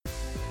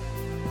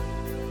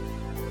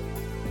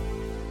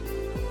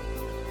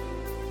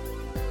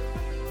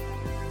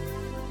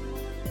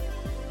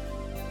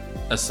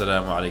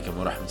Assalamu alaikum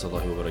wa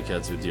rahmatullahi wa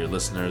barakatuh, dear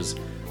listeners.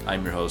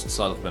 I'm your host,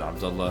 Sadiq bin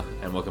Abdullah,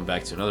 and welcome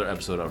back to another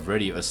episode of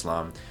Radio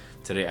Islam.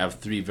 Today I have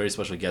three very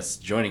special guests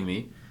joining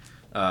me.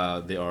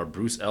 They are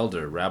Bruce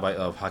Elder, Rabbi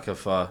of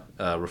Hakafa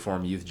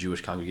Reform Youth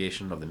Jewish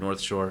Congregation of the North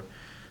Shore,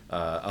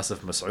 Asif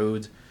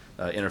Masood,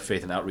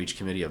 Interfaith and Outreach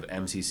Committee of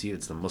MCC,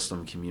 it's the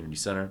Muslim Community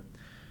Center,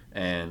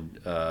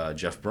 and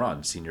Jeff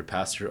Braun, Senior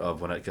Pastor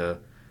of Winnetka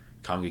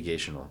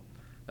Congregational.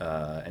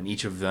 And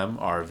each of them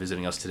are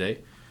visiting us today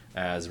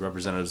as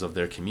representatives of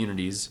their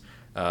communities,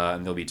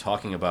 and they'll be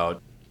talking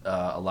about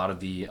a lot of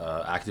the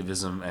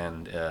activism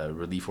and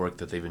relief work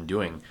that they've been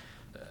doing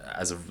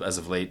as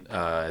of late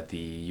at the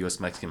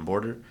U.S.-Mexican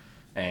border,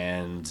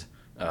 and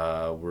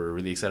we're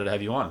really excited to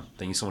have you on.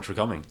 Thank you so much for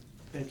coming.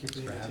 Thank you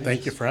for having us.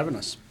 Thank you for having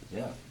us.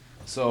 Yeah.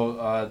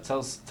 So tell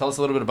us a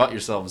little bit about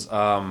yourselves.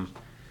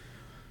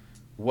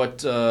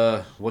 What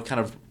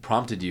kind of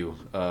prompted you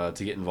to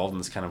get involved in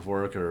this kind of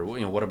work, or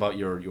what about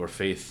your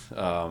faith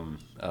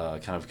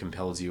kind of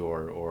compels you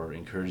or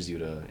encourages you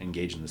to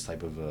engage in this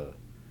type of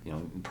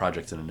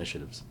projects and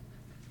initiatives?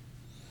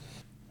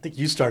 I think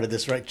you started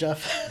this, right,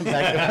 Jeff?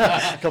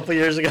 Back a couple of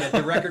years ago.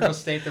 The record will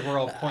state that we're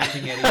all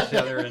pointing at each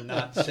other and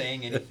not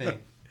saying anything.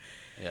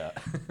 Yeah.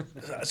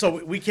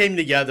 So we came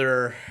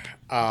together,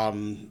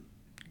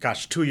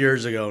 2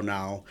 years ago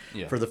now,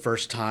 for the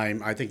first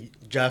time. I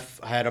think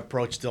Jeff had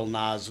approached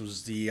Dilnaz,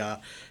 who's the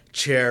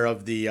chair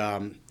of the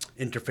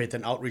Interfaith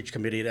and Outreach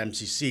Committee at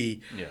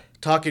MCC,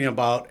 talking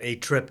about a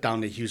trip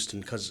down to Houston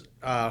because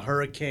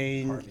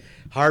Hurricane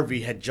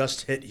Harvey had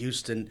just hit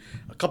Houston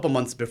a couple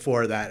months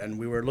before that, and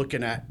we were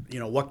looking at,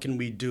 what can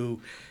we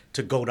do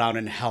to go down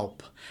and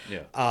help.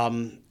 Yeah.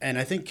 And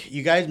I think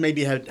you guys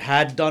maybe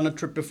had done a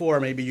trip before,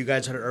 maybe you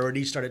guys had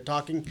already started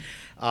talking,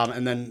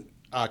 and then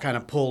kind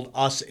of pulled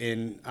us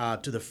in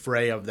to the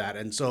fray of that.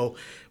 And so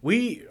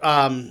we,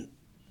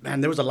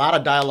 and there was a lot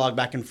of dialogue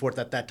back and forth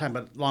at that time,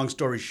 but long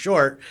story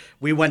short,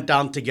 we went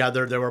down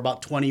together. There were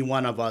about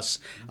 21 of us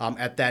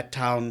at that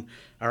time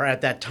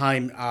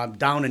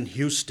down in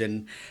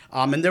Houston.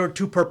 And there were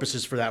two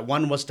purposes for that.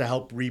 One was to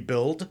help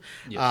rebuild,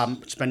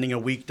 spending a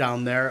week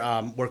down there,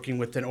 working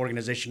with an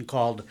organization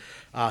called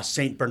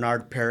St.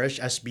 Bernard Parish,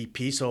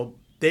 SBP. So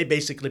they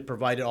basically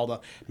provided all the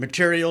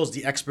materials,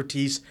 the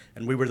expertise,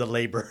 and we were the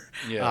labor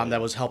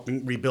that was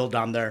helping rebuild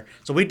down there.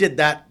 So we did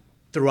that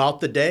throughout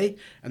the day,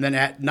 and then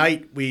at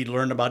night we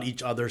learned about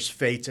each other's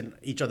faiths and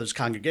each other's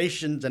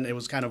congregations, and it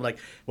was kind of like,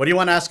 what do you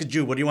want to ask a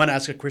Jew? What do you want to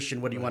ask a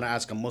Christian? What do you want to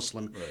ask a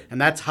Muslim? Right. And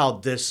that's how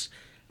this,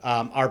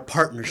 our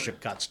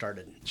partnership got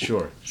started.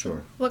 Sure.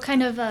 What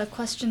kind of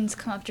questions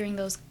come up during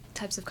those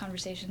types of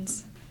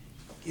conversations?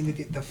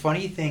 The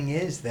funny thing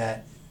is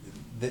that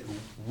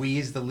we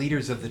as the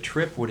leaders of the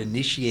trip would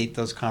initiate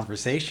those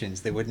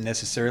conversations. They wouldn't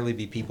necessarily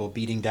be people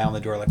beating down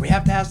the door like, we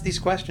have to ask these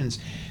questions.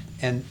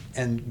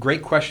 And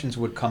great questions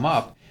would come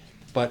up,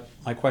 but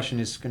my answer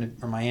is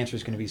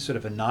going to be sort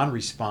of a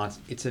non-response.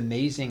 It's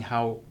amazing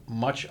how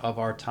much of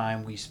our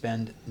time we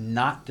spend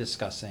not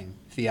discussing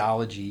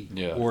theology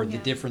or the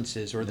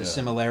differences or the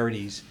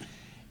similarities.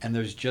 And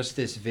there's just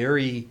this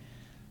very,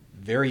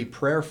 very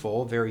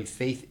prayerful, very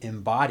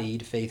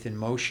faith-embodied, faith in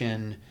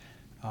motion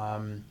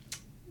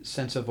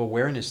sense of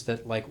awareness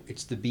that, like,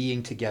 it's the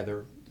being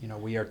together.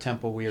 We are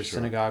temple, we are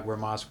synagogue, we're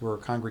mosque, we're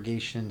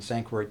congregation,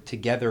 sanctuary,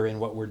 together in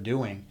what we're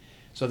doing.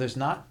 So there's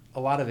not a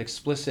lot of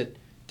explicit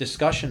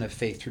discussion of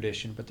faith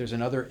tradition, but there's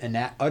another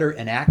utter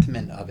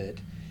enactment of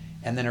it,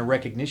 and then a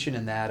recognition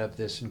in that of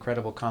this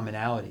incredible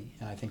commonality.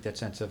 And I think that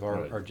sense of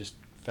our just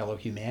fellow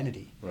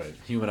humanity. Right,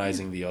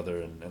 humanizing the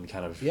other and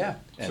kind of... Yeah.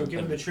 So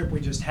given the trip we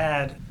just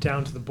had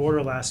down to the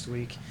border last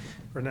week,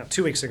 or not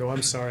 2 weeks ago,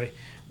 I'm sorry,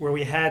 where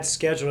we had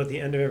scheduled at the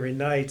end of every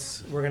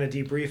night, we're going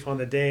to debrief on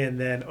the day and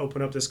then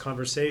open up this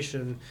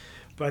conversation.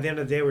 By the end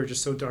of the day, we were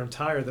just so darn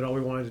tired that all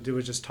we wanted to do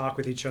was just talk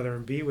with each other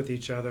and be with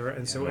each other.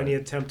 And so any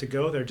attempt to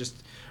go there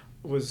just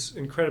was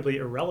incredibly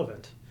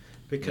irrelevant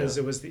because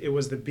it was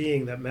the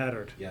being that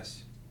mattered.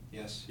 Yes.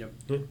 Yep.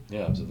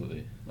 Yeah,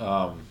 absolutely.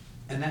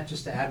 And that,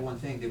 just to add one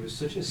thing, there was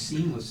such a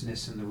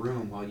seamlessness in the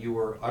room while you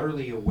were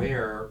utterly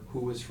aware who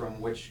was from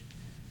which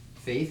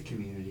faith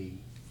community,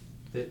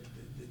 that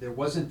there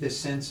wasn't this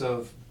sense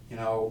of,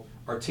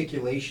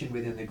 articulation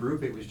within the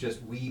group. It was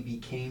just, we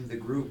became the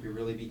group. We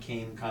really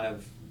became kind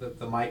of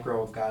the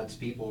micro of God's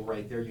people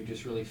right there. You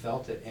just really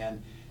felt it.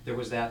 And there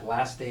was that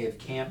last day of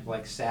camp,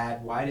 like,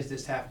 sad, why does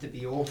this have to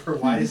be over?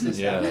 Why does this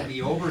have to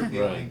be over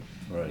feeling,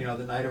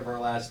 the night of our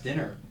last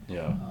dinner?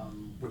 Yeah.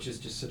 Which is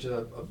just such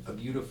a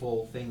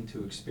beautiful thing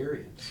to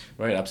experience.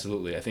 Right,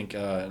 absolutely. I think,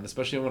 and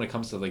especially when it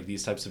comes to like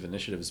these types of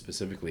initiatives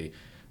specifically,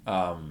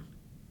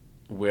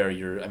 where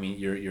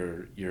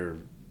you're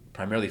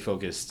primarily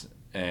focused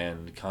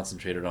and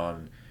concentrated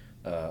on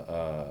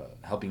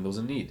helping those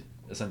in need,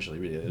 essentially.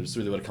 Really, it's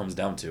really what it comes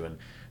down to.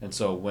 And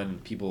so when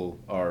people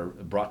are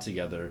brought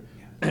together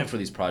for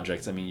these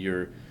projects,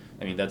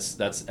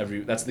 that's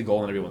the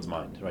goal in everyone's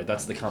mind, right?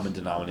 That's the common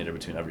denominator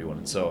between everyone.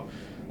 And so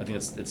I think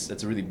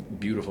it's a really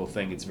beautiful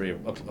thing. It's very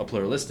a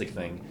pluralistic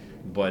thing,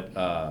 but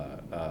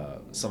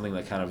something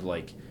that kind of,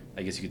 like,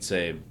 I guess you could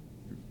say,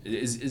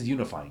 is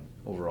unifying,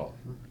 overall.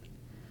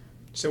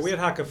 So we at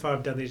Hakafah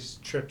have done these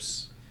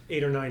trips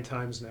 8 or 9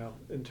 times now,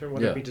 in terms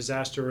whether it be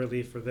disaster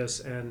relief or this,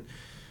 and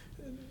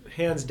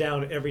hands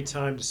down every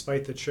time,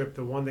 despite the trip,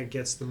 the one that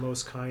gets the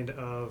most kind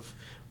of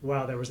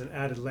wow, there was an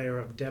added layer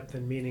of depth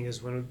and meaning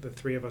is when the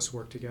three of us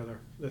work together,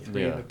 the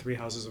three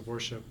houses of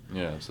worship.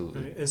 Yeah,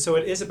 absolutely. Right? And so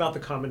it is about the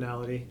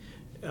commonality,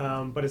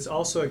 but it's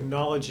also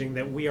acknowledging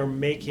that we are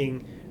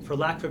making, for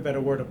lack of a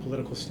better word, a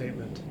political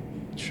statement.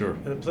 Sure.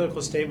 And the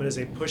political statement is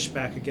a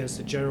pushback against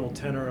the general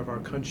tenor of our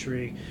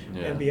country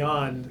and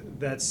beyond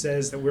that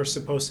says that we're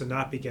supposed to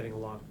not be getting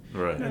along.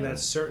 Right. And that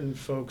certain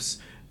folks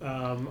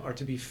are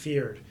to be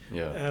feared.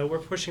 Yeah. We're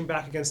pushing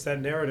back against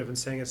that narrative and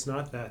saying it's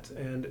not that.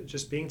 And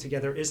just being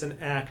together is an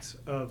act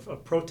of a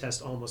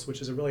protest almost,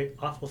 which is a really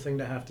awful thing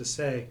to have to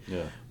say,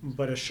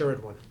 but a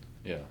assured one.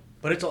 Yeah.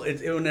 But it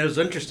was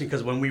interesting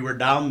because when we were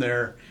down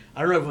there,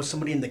 I don't know if it was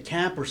somebody in the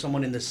camp or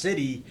someone in the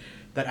city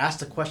that asked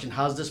the question,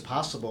 how's this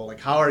possible?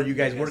 Like, how are you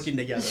guys working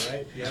together,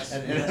 right? Yes.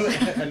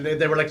 And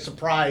they were like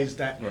surprised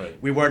that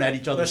we weren't at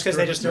each other's. That's because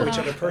they just know each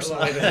other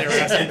personally that they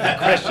were asking that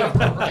question.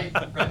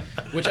 Right.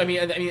 Which I mean,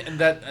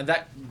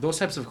 that those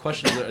types of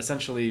questions are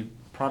essentially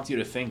prompt you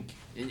to think,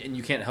 and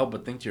you can't help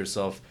but think to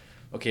yourself,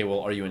 okay,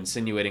 well, are you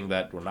insinuating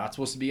that we're not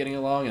supposed to be getting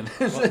along? And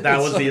that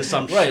was the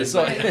assumption, right?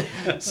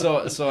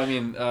 So I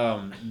mean,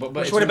 but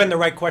which would have been the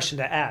right question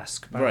to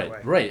ask, by the way.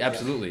 Right,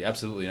 absolutely.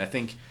 And I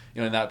think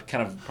and that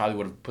kind of probably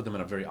would have put them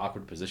in a very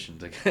awkward position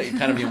to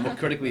kind of more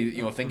critically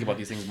think about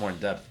these things more in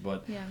depth.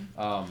 But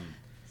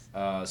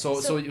I'm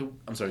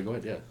sorry. Go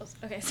ahead. Yeah.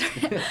 Okay,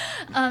 sorry.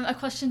 A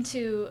question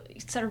to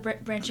sort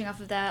of branching off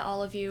of that,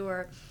 all of you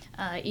or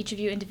each of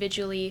you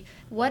individually.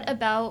 What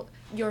about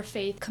your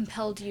faith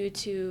compelled you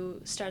to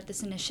start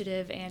this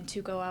initiative and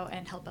to go out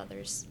and help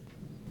others?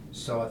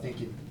 So I think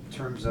in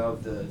terms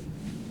of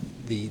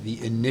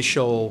the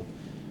initial,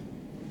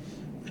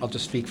 I'll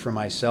just speak for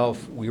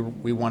myself.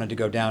 We wanted to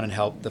go down and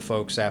help the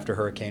folks after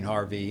Hurricane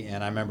Harvey,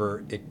 and I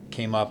remember it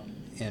came up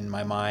in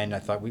my mind. I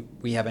thought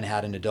we haven't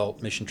had an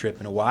adult mission trip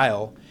in a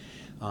while,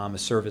 a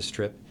service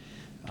trip.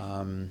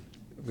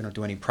 We don't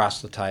do any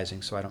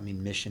proselytizing, so I don't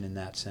mean mission in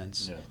that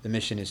sense. Yeah. The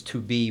mission is to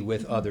be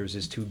with others,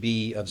 is to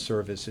be of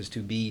service, is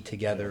to be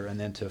together, and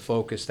then to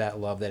focus that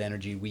love, that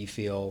energy we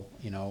feel,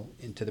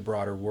 into the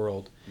broader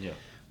world. Yeah.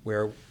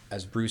 Where,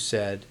 as Bruce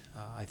said,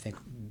 I think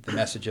the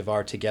message of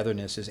our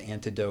togetherness is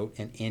antidote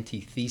and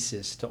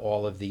antithesis to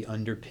all of the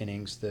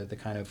underpinnings, the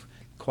kind of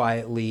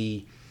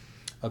quietly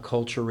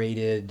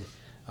acculturated,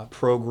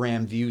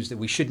 programmed views that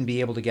we shouldn't be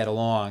able to get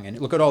along. And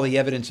look at all the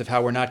evidence of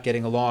how we're not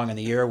getting along on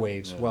the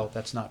airwaves. Yeah. Well,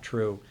 that's not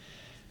true.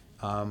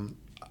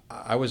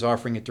 I was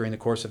offering it during the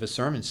course of a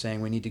sermon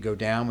saying we need to go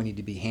down, we need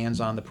to be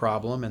hands on the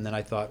problem, and then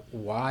I thought,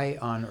 why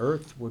on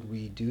earth would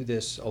we do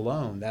this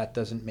alone? That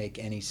doesn't make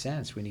any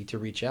sense. We need to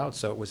reach out.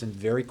 So it was in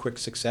very quick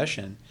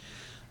succession.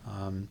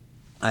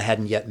 I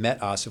hadn't yet met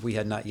Asif. We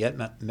had not yet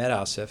met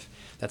Asif.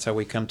 That's how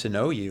we come to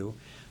know you,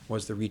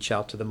 was the reach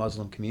out to the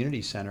Muslim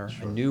Community Center.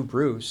 Sure. I knew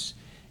Bruce,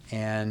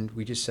 and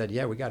we just said,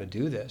 yeah, we got to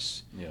do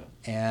this. Yeah.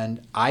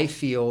 And I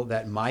feel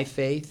that my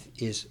faith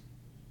is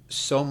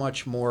so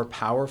much more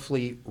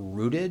powerfully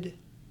rooted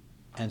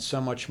and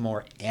so much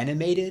more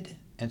animated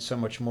and so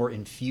much more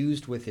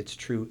infused with its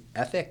true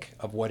ethic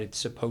of what it's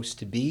supposed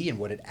to be and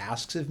what it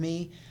asks of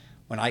me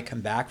when I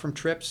come back from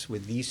trips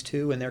with these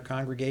two and their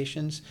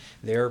congregations,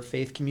 their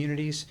faith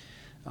communities.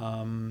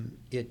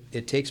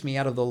 It takes me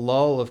out of the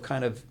lull of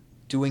kind of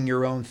doing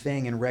your own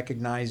thing and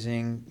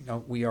recognizing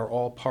we are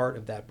all part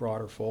of that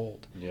broader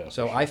fold. Yeah,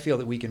 so sure. I feel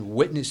that we can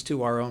witness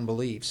to our own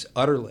beliefs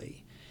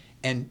utterly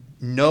and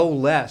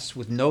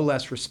with no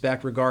less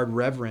respect, regard,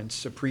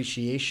 reverence,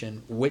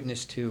 appreciation,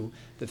 witness to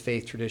the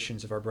faith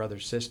traditions of our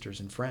brothers, sisters,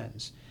 and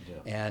friends. Yeah.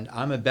 And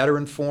I'm a better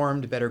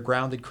informed, better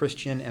grounded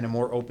Christian and a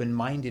more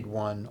open-minded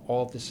one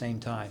all at the same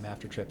time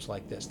after trips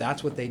like this.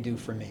 That's what they do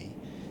for me.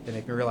 They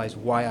make me realize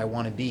why I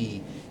want to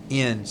be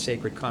in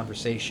sacred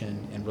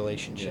conversation and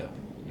relationship.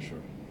 Yeah, for sure.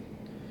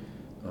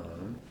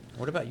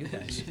 What about you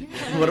guys?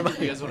 What about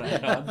you guys want to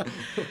add on?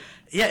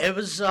 Yeah, it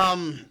was...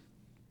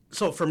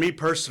 So for me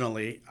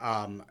personally,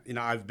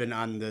 I've been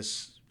on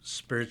this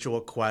spiritual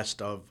quest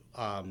of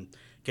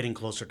getting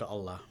closer to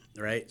Allah,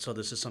 right? So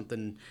this is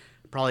something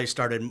probably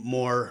started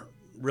more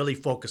really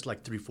focused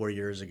like 3-4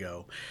 years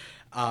ago.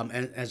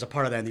 And as a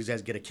part of that, and these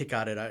guys get a kick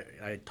out of it,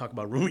 I talk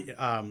about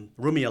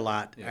Rumi a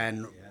lot. Yeah.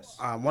 And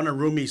one of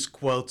Rumi's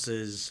quotes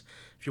is,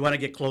 if you want to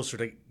get closer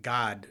to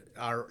God,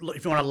 or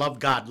if you want to love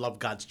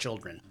God's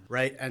children,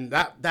 right? And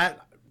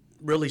that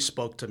really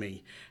spoke to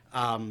me.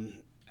 And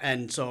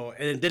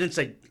it didn't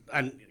say,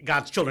 and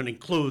God's children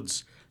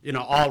includes,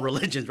 all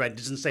religions, right? It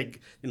doesn't say,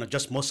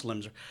 just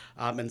Muslims.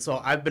 And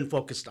so I've been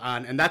focused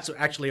on, and that's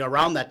actually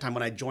around that time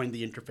when I joined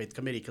the Interfaith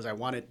Committee, because I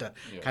wanted to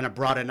kind of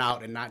broaden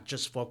out and not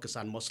just focus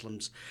on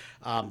Muslims,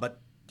 but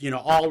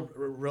all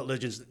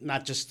religions,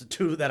 not just the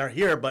two that are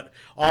here, but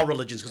all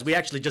religions, because we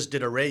actually just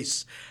did a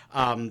race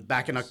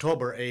back in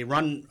October, a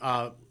run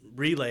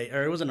relay,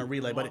 or it wasn't a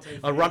relay, but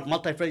a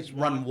multi-faith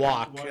run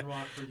walk. One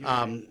walk for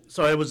unity.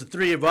 So it was the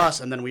three of us,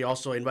 and then we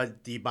also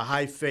invited the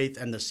Baha'i faith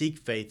and the Sikh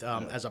faith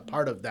as a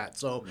part of that.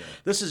 So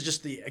this is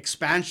just the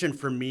expansion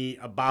for me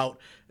about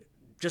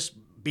just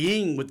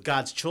being with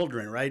God's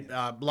children, right?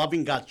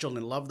 Loving God's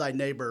children, love thy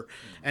neighbor.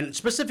 And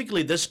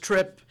specifically this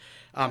trip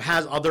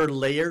has other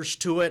layers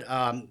to it.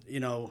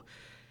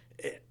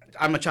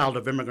 I'm a child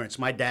of immigrants.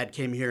 My dad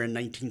came here in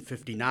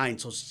 1959,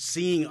 so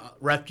seeing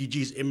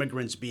refugees,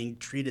 immigrants being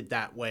treated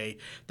that way,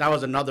 that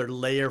was another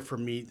layer for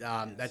me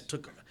that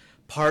took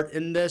part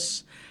in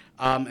this.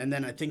 And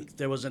then I think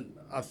there was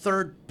a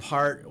third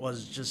part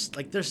was just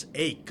like there's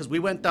ache, because we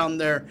went down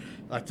there,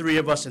 three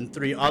of us and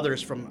three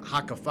others from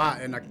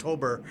Hakafat in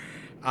October,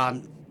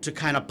 to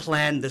kind of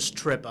plan this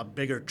trip, a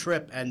bigger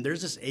trip. And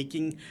there's this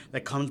aching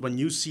that comes when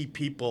you see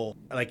people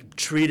like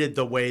treated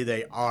the way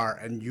they are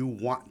and you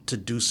want to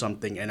do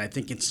something. And I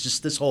think it's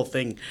just this whole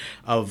thing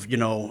of,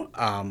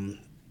 when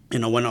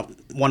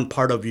one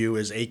part of you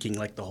is aching,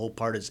 like the whole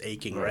part is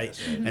aching, right?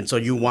 And so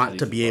you want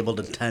to be able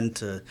to tend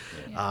to,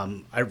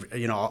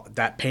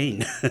 that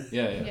pain.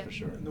 Yeah, for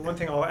sure. And the one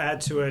thing I'll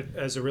add to it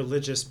as a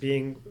religious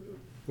being,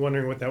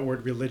 wondering what that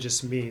word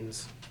religious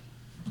means.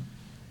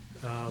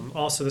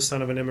 Also the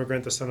son of an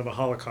immigrant, the son of a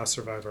Holocaust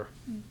survivor.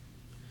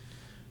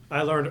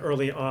 I learned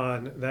early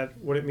on that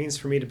what it means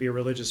for me to be a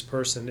religious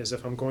person is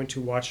if I'm going to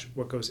watch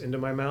what goes into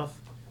my mouth,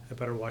 I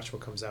better watch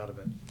what comes out of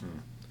it.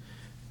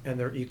 And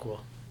they're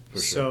equal.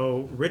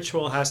 So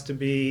ritual has to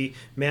be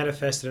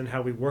manifested in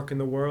how we work in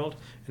the world,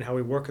 and how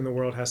we work in the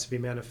world has to be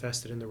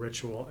manifested in the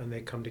ritual, and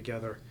they come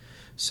together.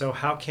 So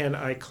how can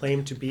I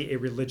claim to be a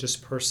religious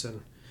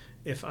person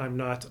if I'm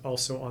not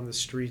also on the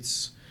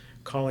streets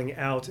calling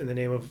out in the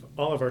name of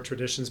all of our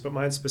traditions, but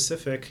mine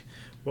specific,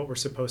 what we're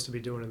supposed to be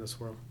doing in this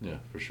world? Yeah,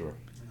 for sure.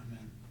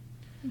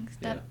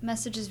 That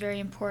message is very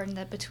important,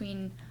 that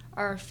between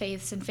our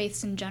faiths and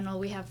faiths in general,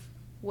 we have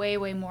way,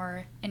 way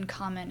more in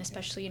common,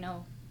 especially,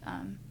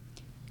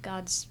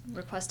 God's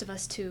request of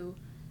us to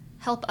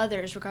help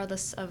others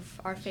regardless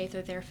of our faith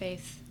or their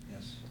faith.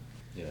 Yes.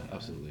 Yeah,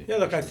 absolutely. Yeah,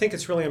 look, I think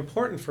it's really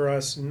important for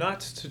us not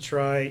to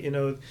try,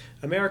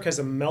 America's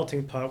a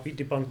melting pot. We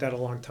debunked that a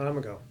long time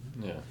ago.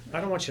 Yeah. I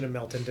don't want you to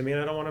melt into me,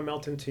 and I don't want to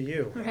melt into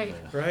you. Right.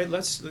 Right?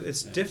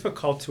 It's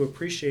difficult to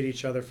appreciate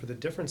each other for the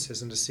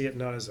differences and to see it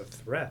not as a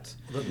threat.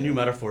 The new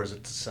metaphor is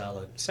it's a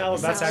salad. Salad,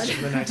 that's Salad.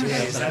 actually from the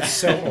 1980s. That's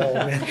so old,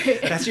 man.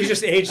 That's, you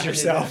just aged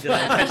yourself.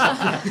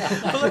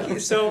 But look,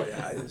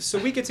 so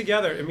we get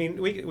together. I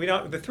mean, we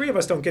don't. The three of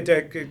us don't get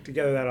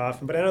together that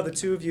often, but I know the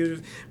two of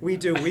you, we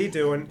do.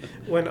 And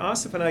when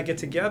Asif and I get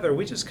together,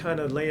 we just kind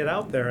of lay it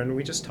out there, and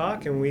we just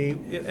talk, and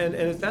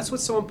and that's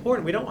what's so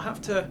important.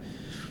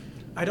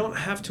 I don't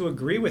have to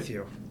agree with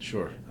you.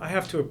 Sure. I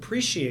have to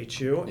appreciate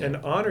you and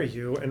honor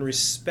you and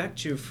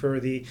respect you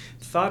for the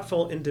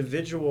thoughtful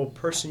individual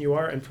person you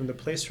are and from the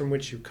place from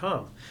which you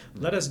come.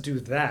 Let us do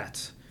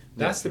that.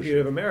 That's the beauty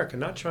of America,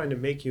 not trying to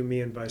make you me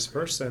and vice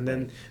versa, and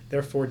then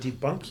therefore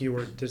debunk you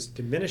or just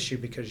diminish you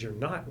because you're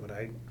not what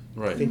I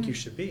think you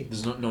should be.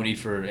 There's no need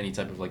for any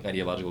type of like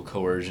ideological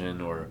coercion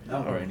or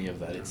any of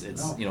that. It's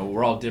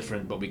we're all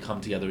different, but we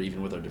come together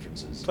even with our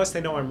differences. Plus,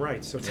 they know I'm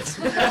right, so it's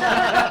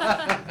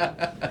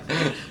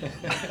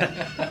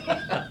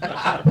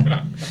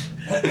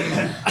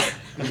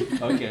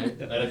Okay.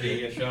 Let it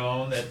be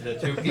shown that the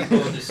two people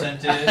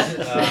dissented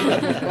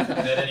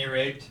at any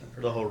rate.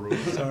 For the whole room.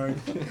 sorry.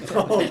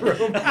 The whole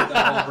room. The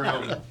whole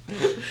room.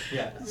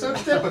 Yeah, so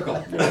it's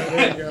typical.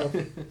 There you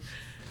go.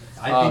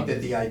 I think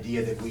that the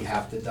idea that we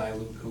have to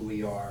dilute who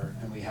we are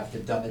and we have to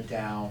dumb it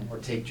down or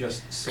take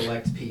just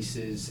select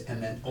pieces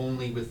and then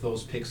only with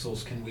those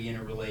pixels can we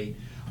interrelate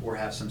or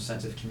have some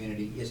sense of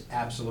community is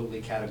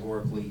absolutely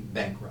categorically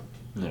bankrupt.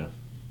 Yeah.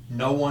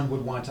 No one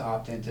would want to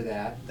opt into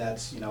that.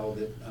 That's,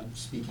 I'm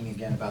speaking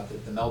again about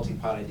the melting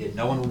pot I did.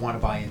 No one would want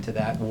to buy into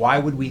that. Why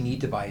would we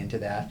need to buy into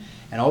that?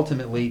 And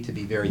ultimately, to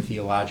be very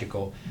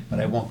theological, but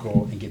I won't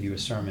go and give you a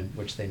sermon,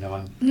 which they know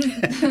I'm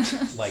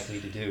likely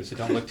to do, so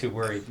don't look too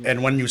worried.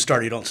 And when you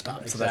start, you don't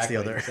stop. So that's the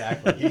other.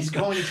 Exactly. He's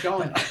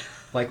going.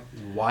 Like,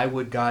 why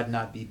would God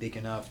not be big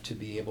enough to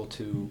be able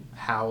to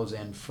house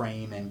and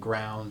frame and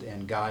ground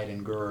and guide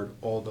and gird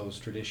all those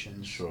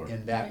traditions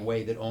in that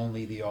way that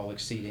only the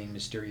all-exceeding,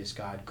 mysterious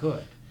God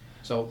could?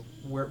 So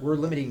we're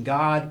limiting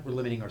God, we're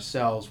limiting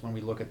ourselves when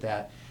we look at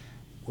that.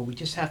 Well, we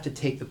just have to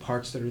take the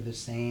parts that are the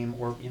same,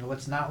 or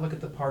let's not look at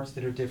the parts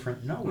that are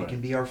different. No, we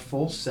can be our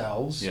full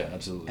selves. Yeah,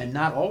 absolutely. And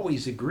not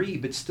always agree,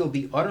 but still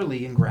be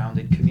utterly in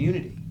grounded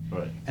community.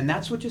 Right. And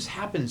that's what just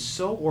happens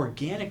so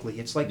organically.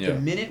 It's like the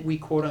minute we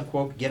quote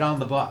unquote get on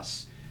the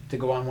bus to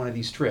go on one of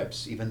these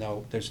trips, even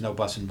though there's no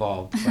bus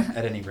involved, but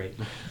at any rate,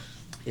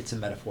 it's a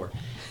metaphor.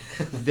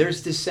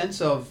 There's this sense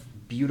of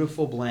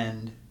beautiful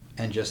blend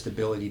and just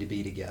ability to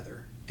be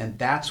together. And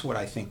that's what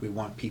I think we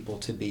want people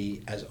to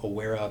be as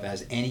aware of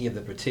as any of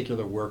the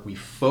particular work we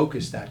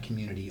focus that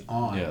community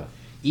on. Yeah.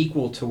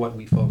 Equal to what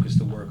we focus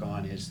the work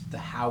on is the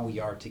how we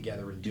are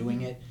together in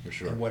doing it For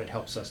sure. and what it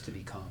helps us to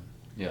become.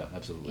 Yeah,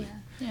 absolutely.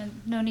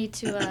 No need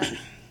to,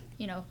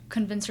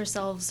 convince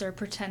ourselves or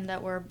pretend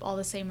that we're all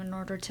the same in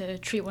order to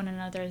treat one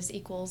another as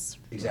equals.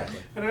 Exactly.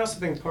 And I also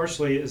think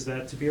partially is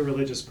that to be a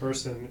religious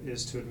person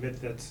is to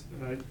admit that,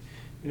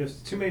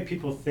 too many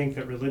people think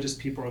that religious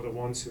people are the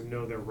ones who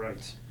know they're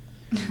right.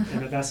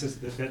 And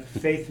that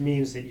faith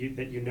means that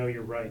you know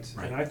you're right.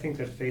 And I think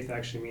that faith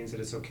actually means that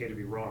it's okay to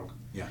be wrong.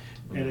 Yeah.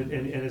 And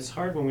it's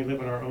hard when we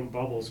live in our own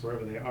bubbles,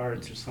 wherever they are,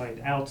 to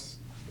find out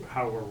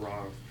how we're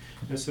wrong.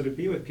 And so to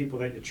be with people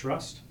that you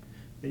trust,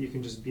 that you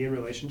can just be in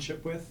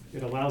relationship with,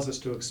 it allows us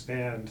to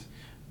expand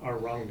our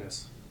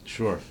wrongness.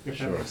 Sure. If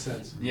that makes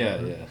sense.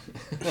 Yeah, yeah.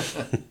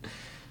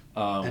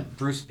 And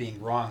Bruce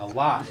being wrong a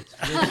lot.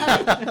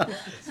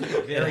 It's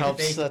a very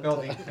helps faith that-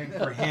 building thing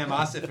for him.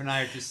 Asif and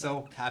I are just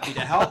so happy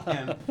to help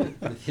him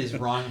with his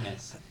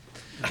wrongness.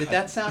 Did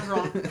that sound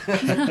wrong?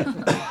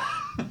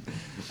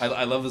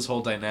 I love this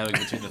whole dynamic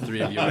between the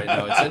three of you right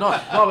now. It's no.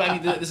 I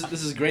mean,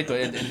 this is great though,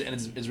 and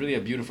it's really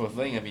a beautiful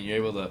thing. I mean, you're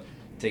able to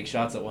take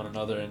shots at one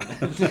another and,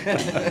 and it's,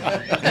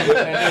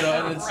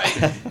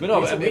 but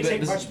no, I We mean, take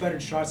this- much better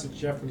shots at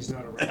Jeff when he's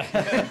not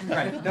around.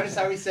 Right. Notice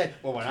how he said,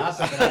 well, when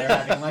Asif and I are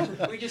having lunch,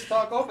 we just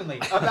talk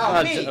openly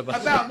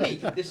about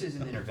me. This is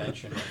an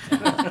intervention.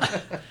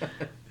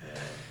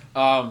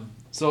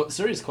 So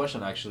serious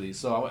question actually.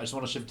 So I just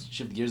want to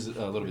shift gears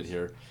a little bit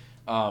here.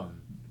 So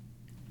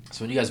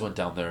when you guys went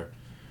down there,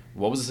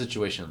 what was the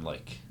situation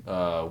like?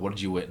 What did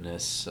you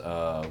witness?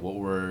 What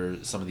were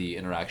some of the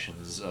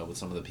interactions with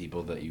some of the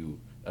people that you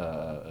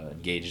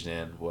engaged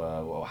in?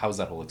 How was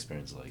that whole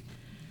experience like?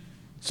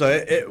 So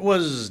it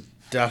was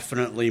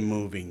definitely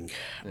moving.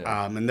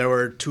 Yeah. And there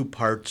were two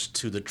parts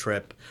to the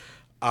trip.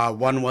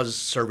 One was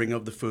serving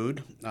of the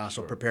food, so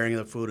Sure. preparing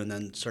the food and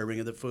then serving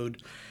of the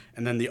food.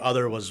 And then the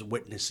other was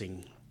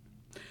witnessing.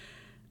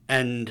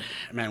 And,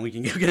 man, we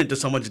can get into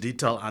so much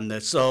detail on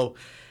this. So,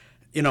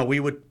 we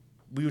would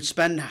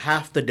spend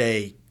half the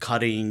day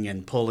cutting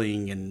and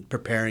pulling and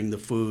preparing the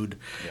food,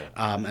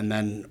 and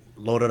then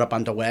load it up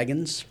onto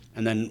wagons,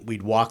 and then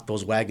we'd walk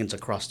those wagons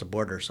across the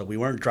border. So we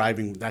weren't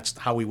driving. That's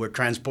how we were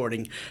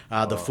transporting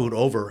the food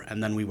over,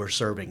 and then we were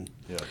serving.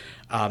 Yeah.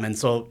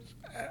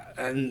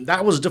 And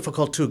that was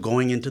difficult too,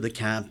 going into the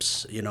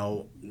camps.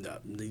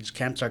 These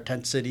camps are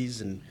tent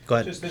cities. And go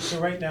ahead. So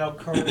right now,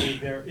 currently,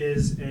 there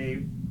is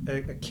a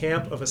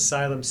camp of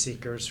asylum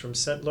seekers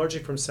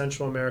largely from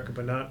Central America,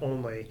 but not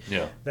only,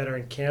 that are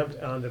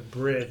encamped on the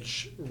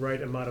bridge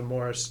right at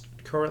Matamoros.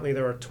 Currently,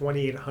 there are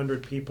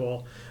 2,800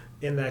 people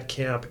in that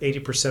camp,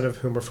 80% of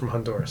whom are from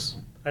Honduras.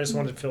 I just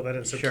wanted to fill that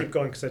in, so Sure. keep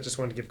going because I just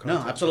wanted to give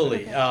context. No,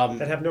 absolutely.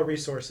 That have no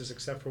resources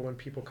except for when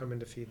people come in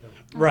to feed them.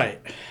 Right.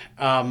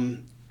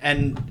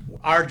 And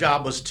our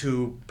job was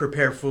to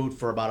prepare food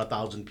for about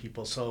 1,000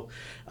 people. So,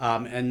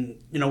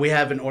 we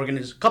have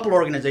a couple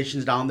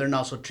organizations down there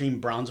now. So Team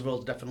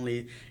Brownsville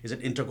definitely is an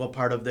integral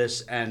part of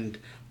this. And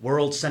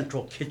World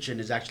Central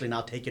Kitchen is actually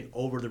now taking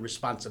over the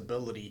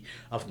responsibility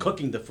of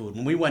cooking the food.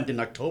 When we went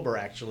in October,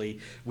 actually,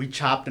 we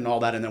chopped and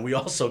all that, and then we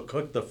also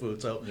cooked the food.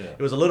 So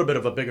it was a little bit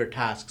of a bigger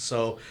task.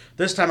 So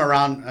this time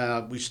around,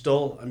 it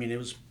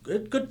was a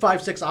good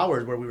 5-6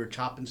 hours where we were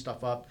chopping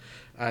stuff up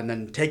and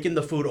then taking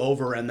the food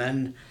over, and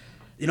then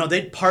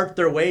they'd part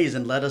their ways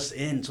and let us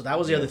in. So that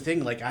was the other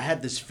thing. Like, I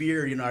had this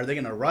fear, are they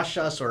going to rush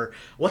us, or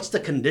what's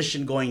the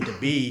condition going to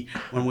be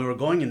when we were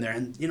going in there?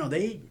 And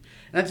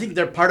and I think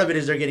part of it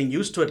is they're getting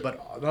used to it, but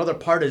another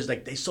part is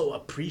like they so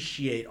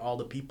appreciate all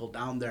the people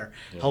down there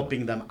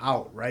helping them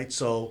out, right?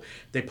 So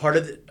they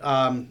parted,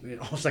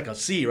 almost like a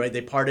sea, right?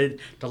 They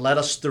parted to let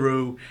us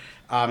through,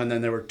 and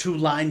then there were 2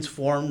 lines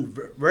formed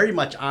very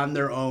much on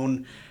their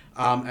own.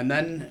 And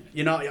then,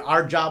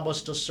 our job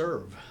was to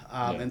serve.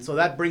 And so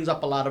that brings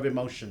up a lot of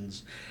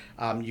emotions.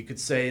 You could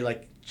say,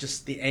 like,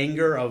 just the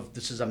anger of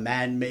this is a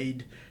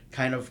man-made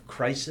kind of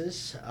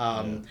crisis.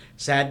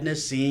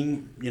 Sadness,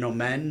 seeing,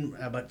 men,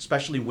 but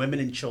especially women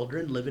and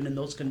children living in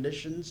those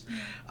conditions.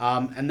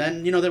 And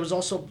then, there was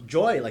also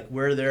joy. Like,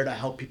 we're there to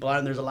help people out,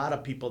 and there's a lot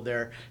of people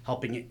there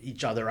helping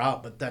each other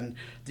out. But then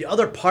the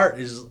other part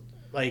is,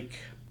 like,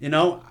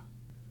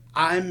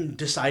 I'm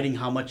deciding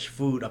how much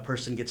food a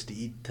person gets to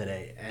eat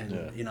today, and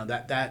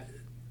that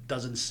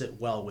doesn't sit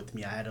well with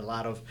me. I had a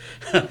lot of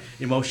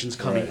emotions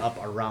coming up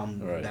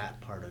around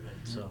that part of it.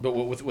 So, but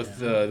with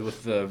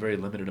the very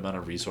limited amount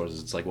of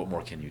resources, it's like, what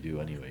more can you do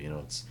anyway?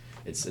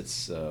 It's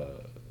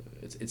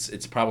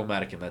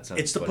problematic in that sense.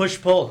 It's the push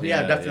pull.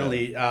 Yeah,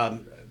 definitely.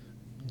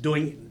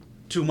 Doing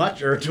too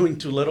much or doing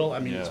too little. I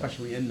mean,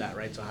 especially in that,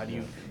 right? So how do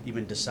you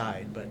even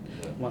decide? But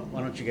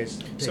why don't you guys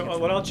take it So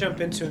what I'll jump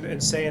into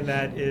and say in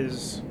that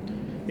is,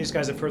 these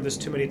guys have heard this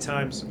too many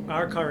times.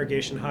 Our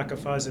congregation,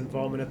 Hakafa's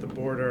involvement at the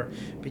border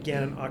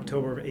began in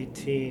October of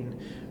 18,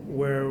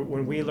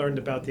 when we learned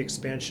about the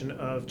expansion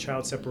of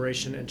child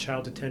separation and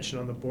child detention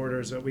on the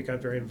borders, we got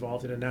very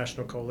involved in a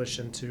national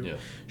coalition to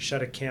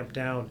shut a camp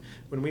down.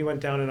 When we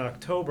went down in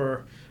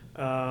October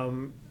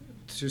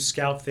to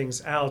scout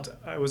things out,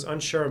 I was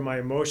unsure of my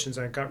emotions.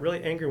 I got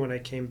really angry when I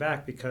came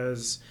back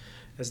because,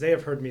 as they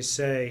have heard me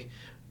say,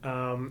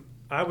 I'm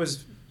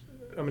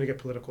going to get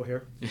political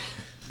here.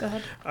 Go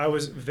ahead. I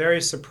was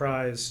very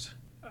surprised.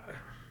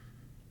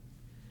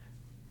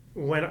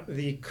 when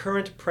the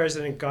current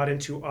president got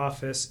into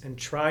office and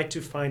tried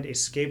to find a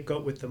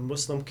scapegoat with the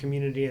Muslim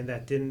community and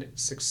that didn't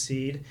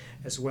succeed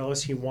as well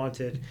as he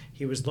wanted,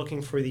 he was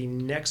looking for the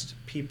next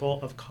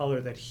people of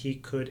color that he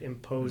could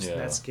impose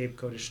that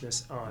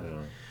scapegoatishness on.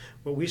 Yeah.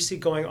 What we see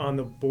going on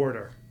the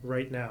border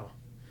right now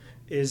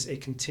is a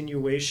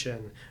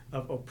continuation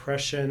of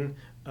oppression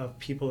of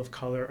people of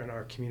color in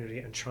our community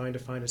and trying to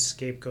find a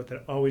scapegoat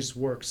that always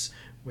works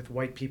with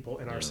white people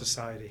in our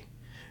society.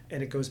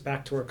 And it goes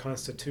back to our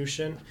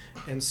Constitution.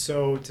 And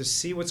so to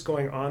see what's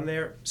going on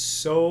there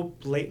so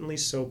blatantly,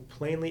 so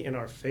plainly in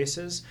our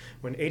faces,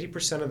 when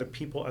 80% of the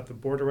people at the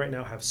border right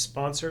now have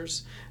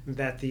sponsors,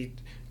 that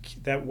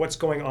what's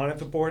going on at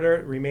the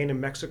border, Remain in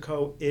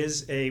Mexico,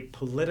 is a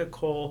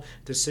political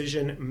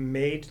decision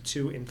made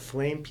to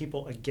inflame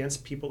people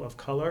against people of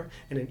color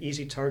and an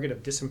easy target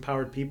of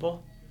disempowered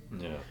people.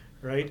 Yeah.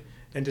 Right?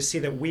 And to see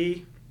that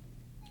we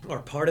are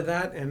part of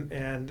that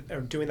and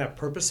are doing that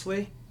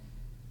purposefully,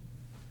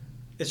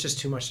 it's just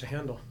too much to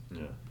handle.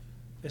 Yeah,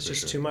 it's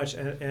just too much,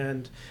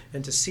 and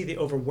to see the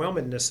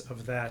overwhelmingness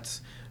of that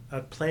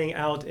playing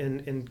out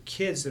in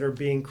kids that are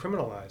being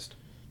criminalized.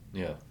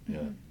 Yeah, yeah.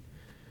 Mm-hmm.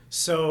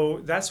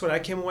 So that's what I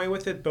came away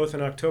with it, both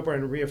in October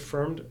and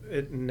reaffirmed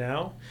it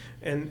now.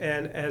 And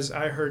as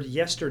I heard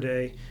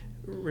yesterday,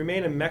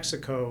 Remain in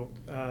Mexico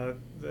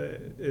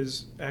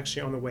is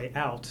actually on the way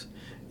out,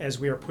 as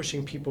we are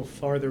pushing people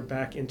farther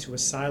back into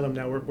asylum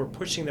now. We're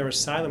pushing their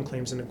asylum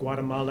claims into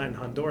Guatemala and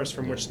Honduras,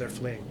 from which they're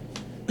fleeing.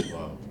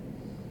 Wow.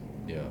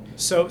 Yeah.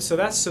 So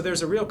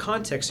there's a real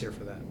context here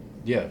for that.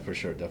 Yeah, for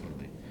sure,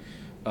 definitely.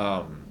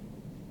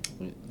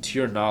 To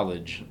your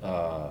knowledge,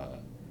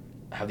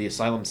 have the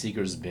asylum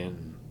seekers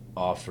been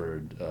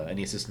offered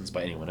any assistance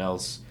by anyone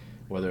else,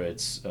 whether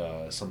it's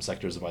some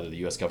sectors of either the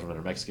U.S. government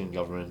or Mexican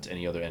government,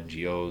 any other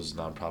NGOs,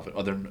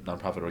 other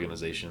nonprofit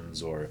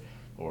organizations, or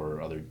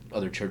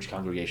other church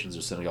congregations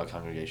or synagogue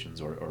congregations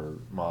or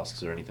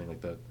mosques or anything like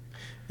that?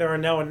 There are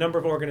now a number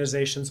of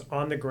organizations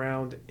on the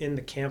ground in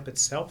the camp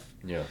itself.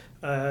 Yeah.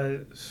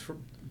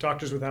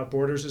 Doctors Without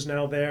Borders is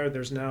now there.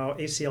 There's now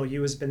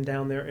ACLU has been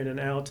down there in and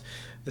out.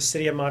 The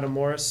city of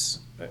Matamoros,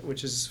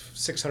 which is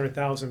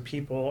 600,000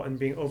 people and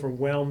being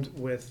overwhelmed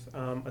with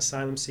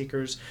asylum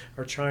seekers,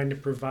 are trying to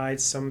provide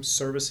some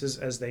services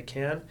as they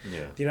can.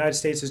 Yeah. The United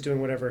States is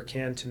doing whatever it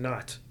can to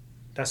not.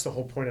 That's the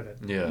whole point of it.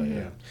 Yeah,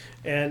 yeah.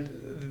 And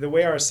the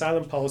way our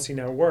asylum policy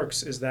now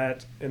works is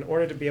that in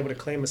order to be able to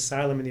claim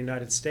asylum in the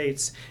United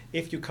States,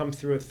 if you come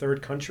through a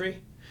third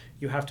country,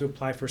 you have to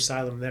apply for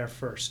asylum there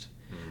first.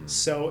 Mm.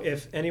 So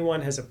if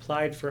anyone has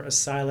applied for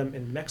asylum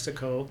in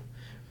Mexico,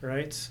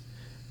 right,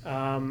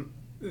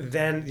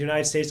 then the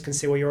United States can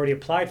say, well, you already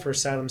applied for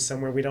asylum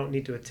somewhere, we don't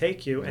need to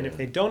take you. And if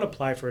they don't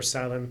apply for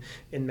asylum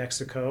in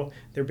Mexico,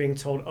 they're being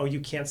told, oh, you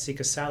can't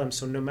seek asylum.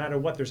 So no matter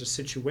what, there's a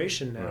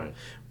situation now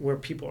where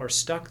people are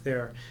stuck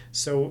there.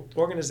 So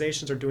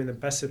organizations are doing the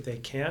best that they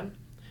can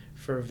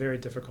for a very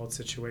difficult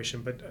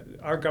situation. But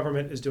our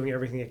government is doing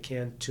everything it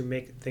can to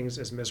make things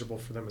as miserable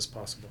for them as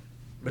possible.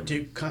 But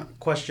to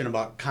question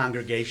about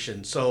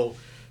congregation, so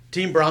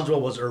Team Brownsville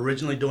was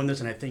originally doing this,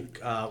 and I think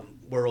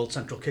World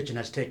Central Kitchen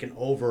has taken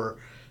over.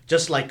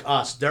 Just like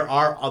us, there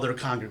are other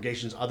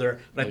congregations, but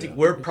I think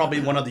we're probably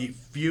one of the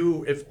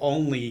few, if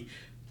only,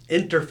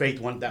 interfaith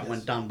one that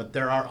went down. But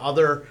there are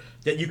other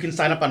that you can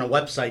sign up on a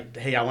website.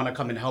 Hey, I want to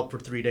come and help for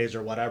 3 days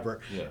or whatever,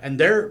 and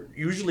they're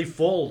usually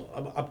full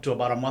up to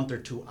about a month or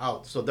two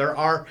out. So there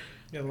are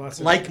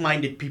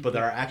like-minded people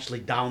that are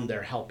actually down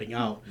there helping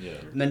out. Yeah.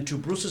 And then to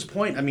Bruce's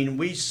point, I mean,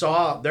 we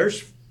saw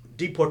there's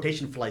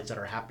deportation flights that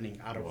are happening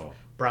out of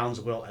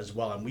Brownsville as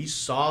well, and we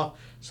saw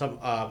some.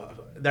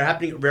 They're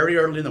happening very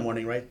early in the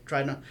morning, right?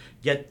 Trying to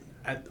get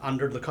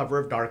under the cover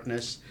of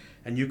darkness,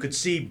 and you could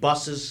see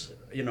buses,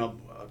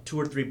 2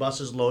 or 3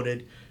 buses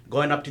loaded,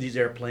 going up to these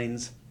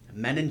airplanes.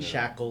 Men in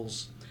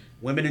shackles,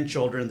 women and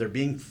children. They're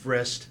being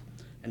frisked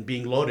and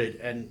being loaded,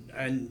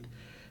 and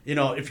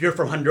if you're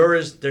from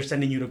Honduras, they're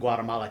sending you to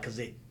Guatemala because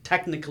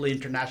technically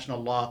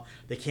international law,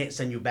 they can't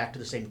send you back to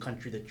the same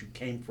country that you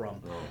came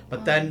from.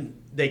 But then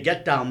they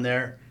get down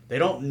there, they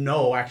don't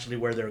know actually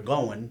where they're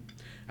going,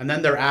 and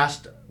then they're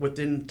asked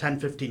within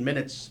 10-15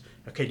 minutes,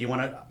 okay, do you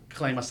want to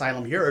claim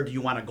asylum here or do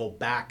you want to go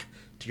back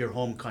to your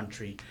home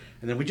country?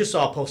 And then we just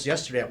saw a post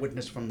yesterday at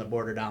Witness from the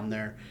Border down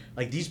there.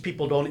 Like, these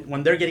people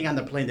when they're getting on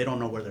the plane, they don't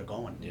know where they're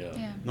going.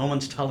 Yeah. No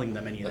one's telling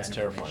them any of that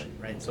information. That's terrifying.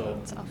 Right? So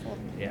it's awful.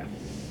 Yeah.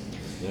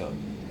 Yeah.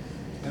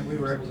 And we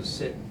were able to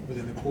sit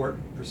within the court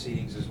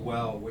proceedings as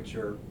well, which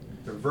are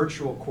they're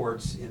virtual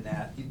courts in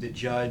that the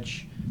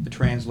judge, the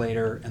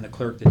translator, and the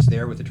clerk that's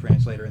there with the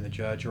translator and the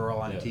judge are all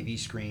on a TV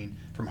screen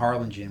from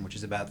Harlingen, which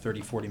is about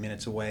 30-40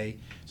 minutes away,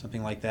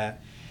 something like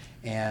that.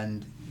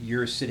 And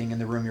you're sitting in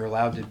the room, you're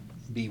allowed to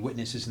be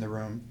witnesses in the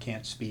room,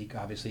 can't speak,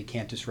 obviously,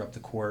 can't disrupt the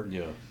court.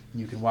 Yeah.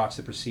 You can watch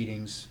the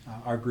proceedings.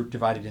 Our group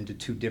divided into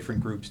 2 different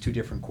groups, 2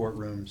 different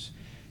courtrooms,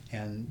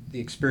 and the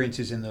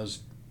experiences in those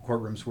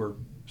courtrooms were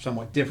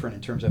somewhat different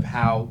in terms of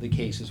how the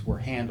cases were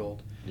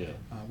handled. Yeah.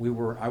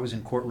 I was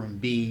in courtroom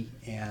B,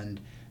 and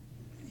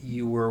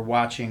you were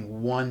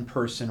watching one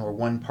person or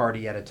one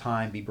party at a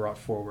time be brought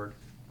forward.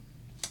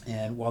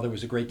 And while there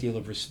was a great deal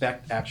of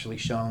respect actually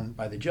shown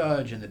by the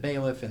judge and the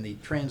bailiff and the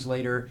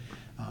translator,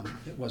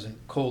 it wasn't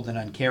cold and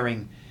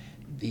uncaring.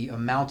 The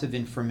amount of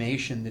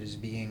information that is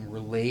being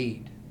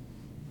relayed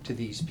to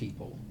these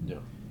people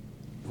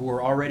who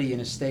are already in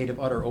a state of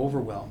utter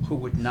overwhelm, who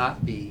would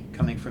not be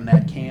coming from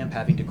that camp,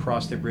 having to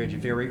cross the bridge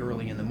very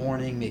early in the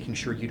morning, making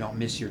sure you don't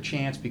miss your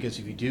chance, because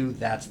if you do,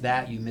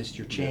 you missed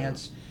your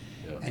chance.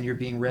 And you're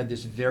being read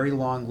this very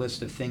long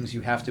list of things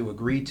you have to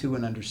agree to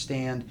and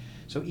understand.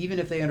 So even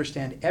if they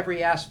understand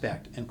every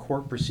aspect, and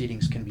court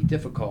proceedings can be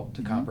difficult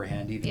to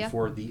comprehend, even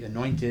for the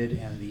anointed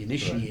and the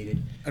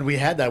initiated. And we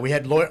had that. We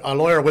had a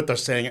lawyer with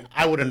us saying,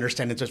 I would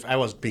understand it just if I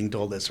was being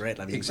told this, right?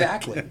 I mean,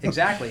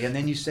 exactly. And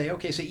then you say,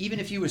 okay, so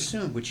even if you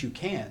assume, which you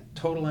can,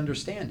 total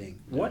understanding,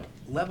 what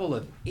level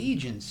of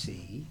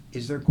agency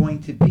is there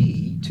going to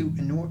be to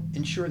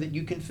ensure that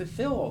you can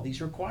fulfill all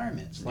these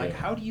requirements? Like,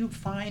 how do you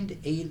find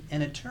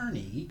an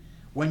attorney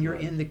when you're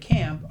in the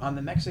camp on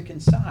the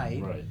Mexican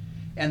side? Right.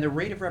 And the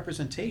rate of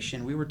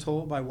representation, we were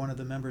told by one of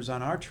the members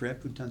on our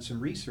trip who'd done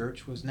some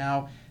research, was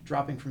now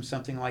dropping from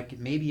something like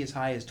maybe as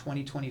high as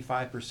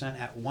 20-25%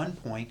 at one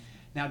point,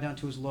 now down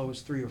to as low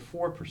as 3 or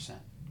 4%.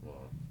 Wow.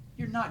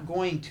 You're not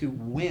going to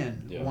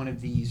win one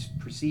of these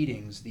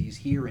proceedings, these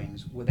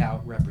hearings,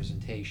 without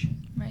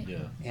representation. Right.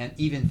 Yeah. And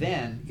even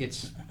then,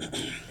 it's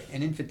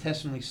an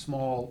infinitesimally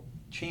small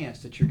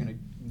chance that you're going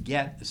to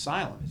get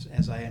asylum,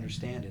 as I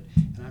understand it.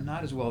 And I'm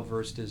not as well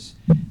versed as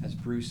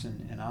Bruce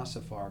and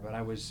Asif are, but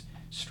I was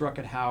struck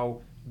at how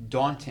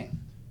daunting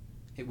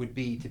it would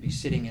be to be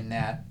sitting in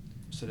that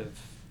sort of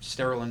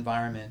sterile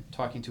environment,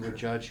 talking to a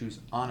judge who's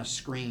on a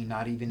screen,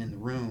 not even in the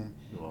room,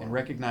 and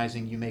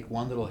recognizing you make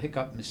one little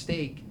hiccup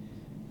mistake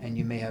and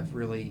you may have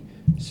really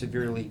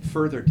severely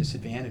further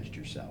disadvantaged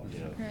yourself.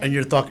 Yeah. Right. And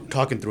you're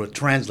talking through a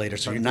translator,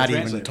 so Talking you're not through a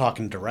even translator.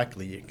 talking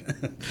directly.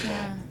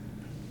 Yeah.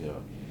 Yeah.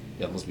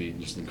 Yeah, it must be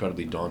just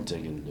incredibly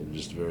daunting and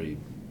just very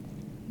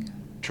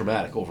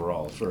traumatic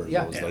overall for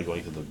those that are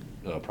going through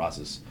the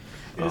process.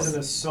 It is an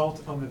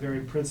assault on the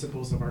very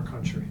principles of our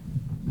country,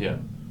 Yeah.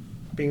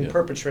 being Yeah.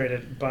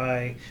 perpetrated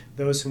by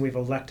those whom we've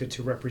elected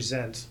to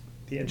represent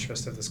the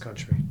interest of this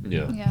country. Yeah.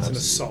 Yeah. It's an absolutely.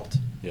 assault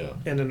Yeah.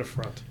 and an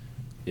affront.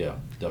 Yeah,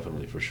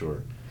 definitely, for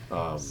sure.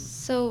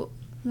 So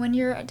when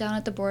you're down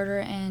at the border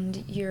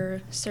and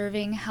you're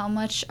serving, how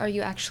much are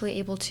you actually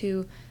able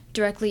to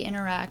directly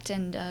interact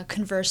and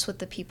converse with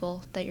the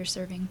people that you're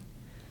serving?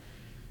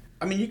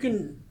 I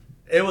mean,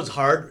 it was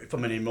hard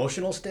from an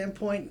emotional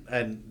standpoint,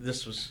 and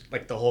this was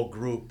like the whole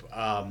group,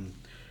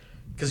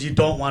 because you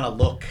don't want to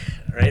look,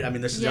 right? I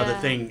mean, this is the other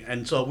thing.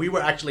 And so we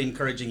were actually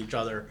encouraging each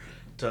other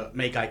to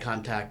make eye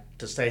contact,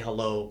 to say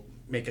hello,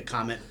 make a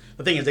comment.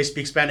 The thing is, they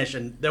speak Spanish,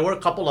 and there were a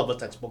couple of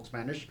us that spoke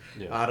Spanish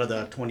out of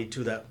the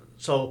 22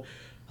 so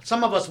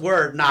some of us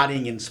were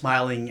nodding and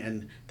smiling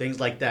and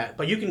things like that,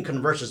 but you can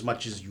converse as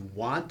much as you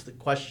want. The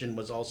question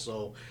was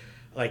also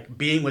like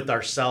being with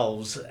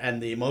ourselves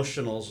and the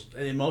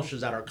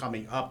emotions that are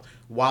coming up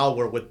while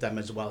we're with them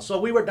as well.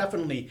 So we were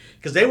definitely,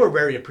 because they were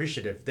very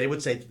appreciative. They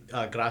would say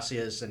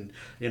gracias and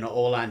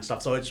hola and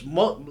stuff. So it's a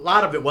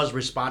lot of it was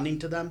responding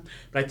to them,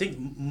 but I think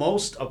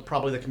most of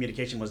probably the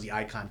communication was the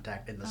eye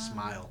contact and the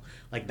smile.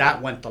 Like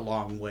that went a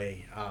long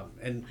way,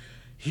 and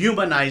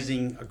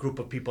humanizing a group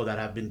of people that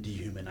have been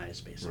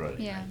dehumanized, basically. Right.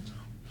 Yeah.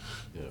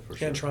 Yeah, for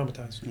sure. And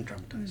traumatized. And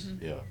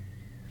traumatized. Yeah.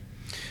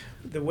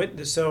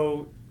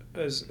 So,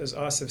 as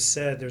Asif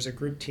said, there's a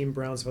group, Team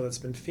Brownsville, that's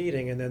been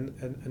feeding, and then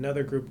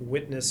another group,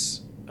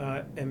 Witness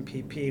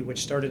MPP,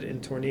 which started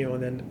in Tornillo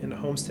and then in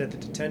Homestead, the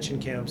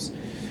detention camps.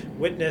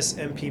 Witness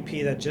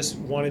MPP, that just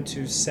wanted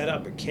to set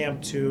up a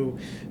camp to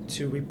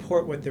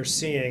report what they're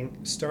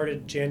seeing,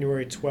 started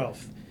January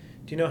 12th.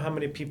 Do you know how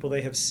many people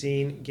they have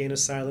seen gain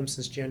asylum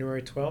since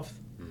January 12th?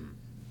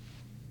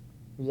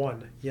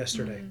 One,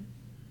 yesterday.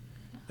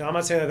 Now, I'm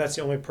not saying that that's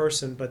the only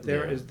person, but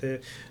there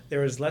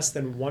is less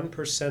than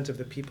 1% of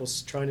the people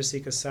trying to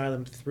seek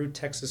asylum through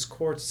Texas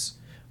courts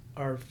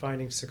are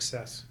finding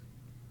success.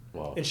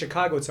 Wow. In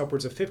Chicago, it's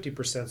upwards of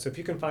 50%. So if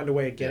you can find a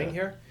way of getting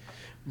here,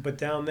 but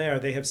down there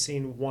they have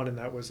seen one, and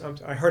that was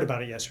I heard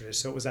about it yesterday,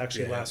 so it was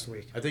actually last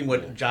week. I think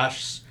what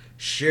Josh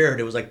shared,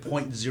 it was like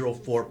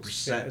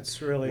 0.04% Yeah,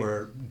 it's really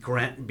were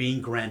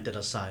being granted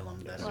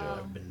asylum that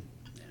have been.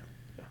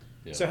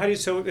 Yeah. So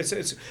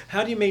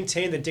how do you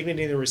maintain the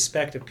dignity and the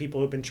respect of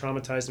people who've been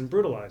traumatized and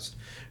brutalized,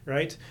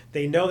 right?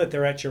 They know that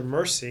they're at your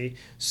mercy.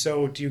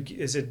 So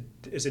is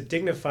it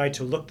dignified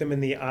to look them in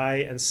the eye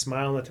and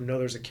smile and let them know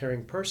there's a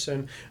caring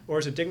person, or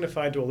is it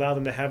dignified to allow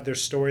them to have their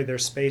story, their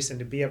space, and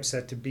to be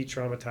upset, to be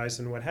traumatized,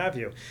 and what have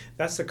you?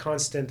 That's the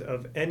constant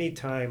of any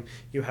time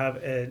you have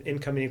an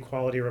income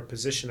inequality or a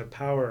position of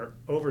power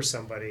over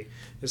somebody,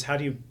 is how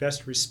do you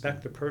best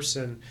respect the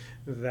person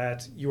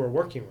that you are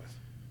working with?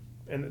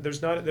 And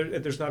there's not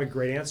a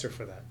great answer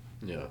for that.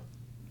 Yeah,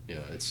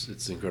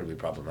 it's incredibly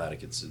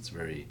problematic. It's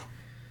very.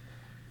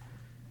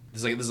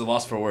 There's a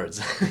loss for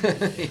words.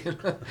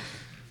 Well,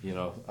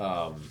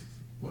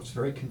 it's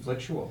very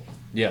conflictual.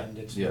 Yeah. And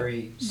it's yeah.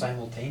 very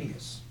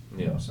simultaneous.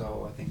 Yeah.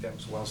 So I think that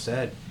was well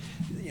said.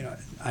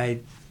 I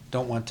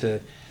don't want to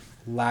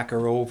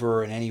lacquer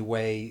over in any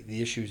way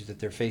the issues that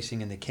they're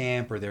facing in the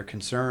camp or their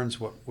concerns.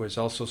 What was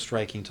also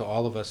striking to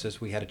all of us as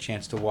we had a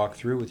chance to walk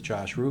through with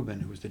Josh Rubin,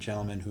 who was the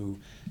gentleman who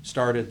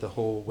started the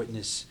whole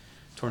Witness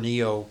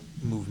Tornillo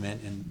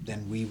movement, and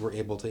then we were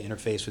able to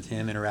interface with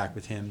him, interact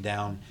with him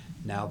down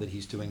now that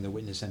he's doing the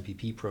Witness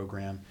MPP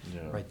program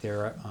right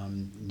there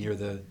near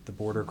the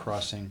border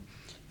crossing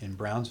in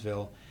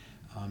Brownsville.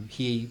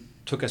 He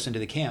took us into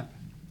the camp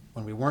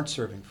when we weren't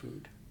serving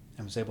food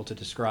and was able to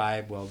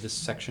describe, well, this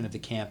section of the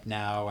camp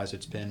now, as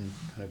it's been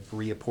kind of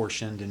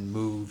reapportioned and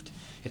moved,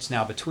 it's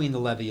now between the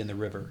levee and the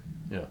river.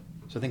 Yeah.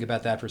 So think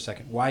about that for a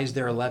second. Why is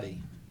there a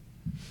levee?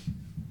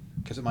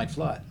 Because it might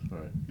flood.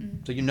 Right.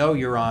 So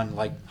you're on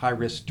like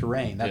high-risk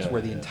terrain. That's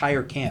where the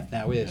entire camp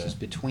now is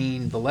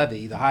between the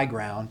levee, the high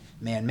ground,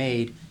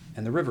 man-made,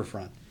 and the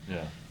riverfront.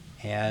 Yeah.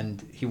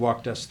 And he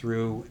walked us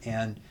through,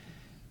 and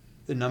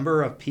the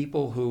number of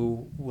people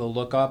who will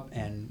look up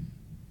and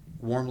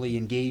warmly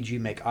engage you,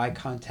 make eye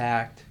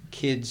contact,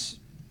 kids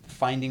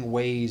finding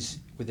ways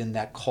within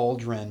that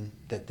cauldron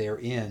that they're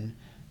in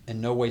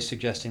no way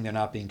suggesting they're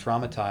not being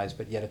traumatized,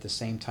 but yet at the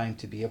same time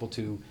to be able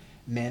to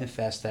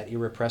manifest that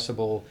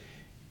irrepressible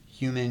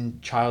human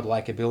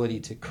childlike ability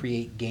to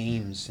create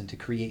games and to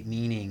create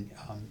meaning.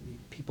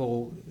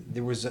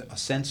 There was a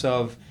sense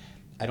of,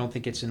 I don't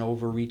think it's an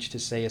overreach to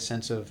say, a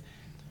sense of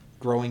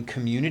growing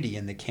community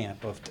in the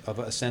camp, of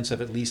a sense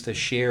of at least a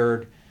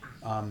shared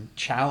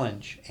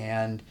challenge.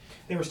 And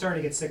they were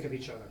starting to get sick of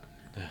each other,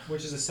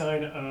 which is a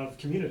sign of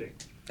community.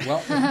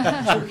 Well,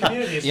 true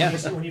community is yeah.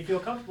 when you feel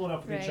comfortable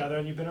enough with each Right. other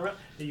and you've been around,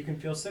 that you can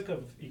feel sick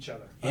of each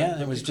other. yeah,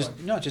 it was just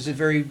a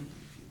very,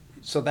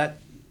 so that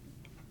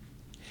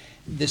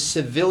the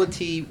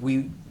civility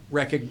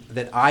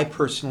that I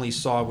personally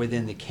saw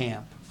within the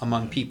camp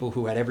among people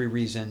who had every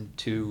reason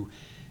to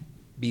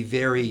be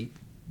very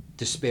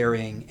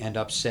despairing and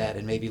upset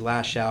and maybe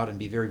lash out and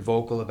be very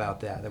vocal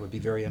about that would be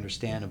very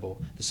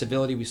understandable. The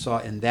civility we saw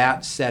in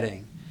that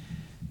setting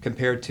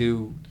compared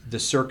to the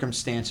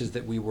circumstances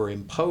that we were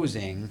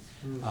imposing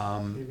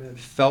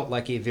felt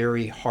like a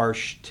very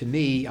harsh, to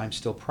me, I'm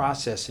still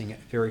processing it,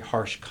 very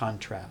harsh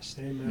contrast.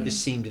 Amen. This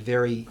seemed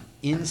very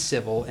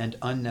incivil and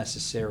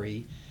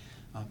unnecessary.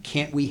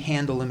 Can't we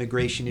handle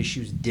immigration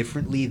issues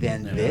differently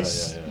than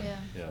this?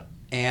 Yeah.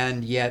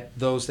 And yet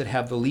those that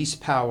have the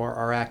least power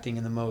are acting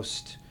in the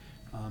most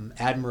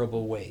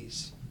admirable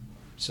ways.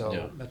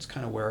 So that's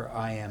kind of where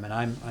I am, and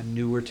I'm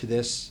newer to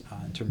this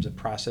in terms of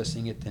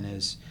processing it than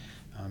is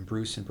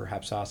Bruce and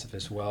perhaps Asif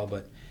as well.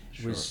 But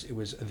it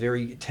was a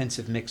very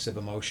intensive mix of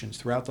emotions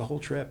throughout the whole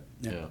trip.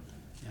 Yeah.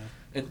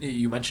 And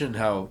you mentioned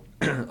how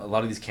a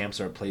lot of these camps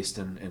are placed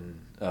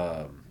in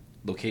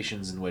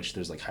locations in which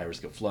there's like high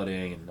risk of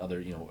flooding and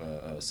other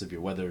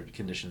severe weather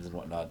conditions and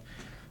whatnot.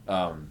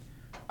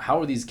 How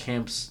are these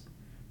camps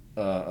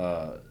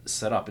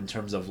set up in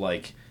terms of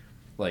like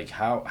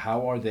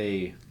how are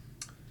they?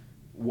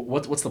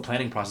 What's the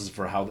planning process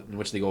for in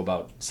which they go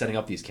about setting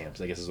up these camps?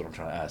 I guess is what I'm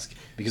trying to ask.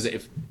 Because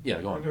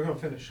go on. No,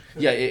 finish.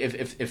 Yeah,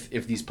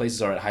 if these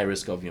places are at high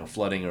risk of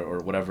flooding or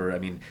whatever, I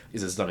mean,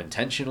 is this done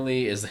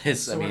intentionally? Is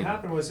this? So what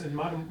happened was,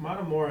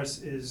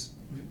 Matamoros is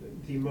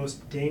the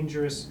most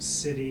dangerous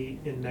city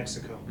in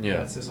Mexico. Yeah.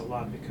 That says a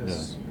lot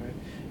because right,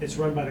 it's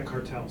run by the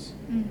cartels.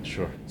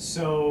 Sure.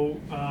 So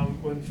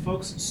when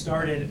folks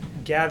started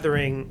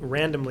gathering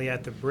randomly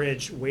at the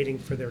bridge, waiting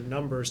for their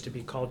numbers to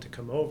be called to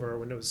come over,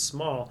 when it was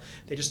small,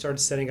 they just started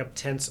setting up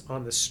tents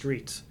on the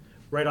street,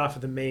 right off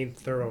of the main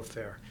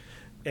thoroughfare.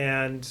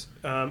 And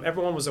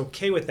everyone was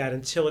okay with that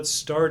until it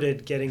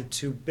started getting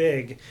too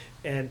big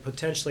and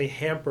potentially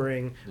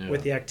hampering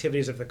with the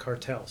activities of the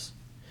cartels.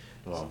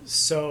 Wow.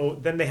 So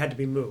then they had to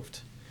be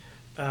moved.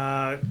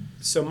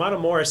 So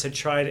Matamoros had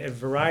tried a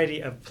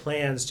variety of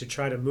plans to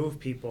try to move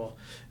people.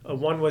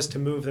 One was to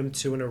move them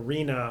to an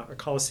arena, a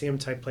coliseum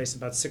type place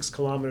about 6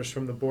 kilometers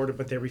from the border,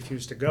 but they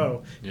refused to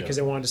go because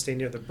they wanted to stay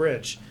near the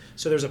bridge.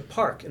 So there's a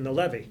park in the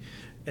levee.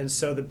 And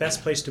so the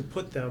best place to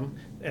put them,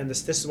 and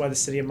this is why the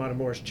city of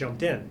Matamoros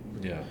jumped in.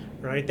 Yeah.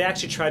 Right. They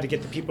actually tried to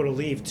get the people to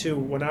leave too.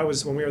 When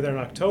we were there in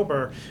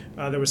October,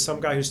 there was some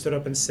guy who stood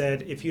up and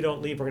said, "If you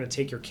don't leave, we're going to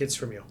take your kids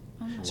from you."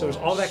 So there's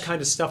all that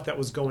kind of stuff that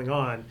was going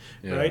on,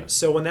 right?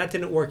 So when that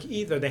didn't work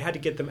either, they had to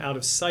get them out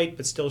of sight,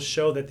 but still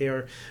show that they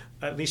are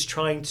at least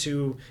trying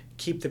to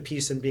keep the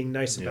peace and being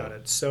nice about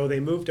it. So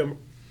they moved them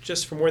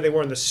just from where they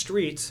were in the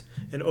streets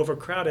and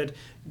overcrowded,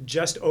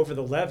 just over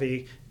the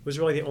levee was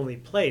really the only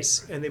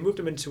place, and they moved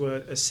them into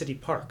a city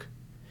park.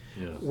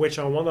 Which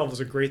on one level was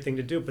a great thing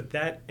to do, but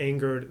that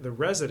angered the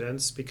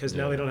residents because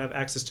now they don't have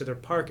access to their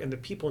park, and the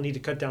people need to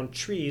cut down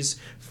trees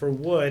for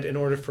wood in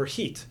order for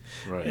heat.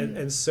 Right.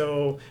 And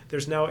so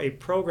there's now a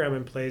program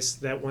in place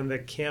that when the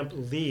camp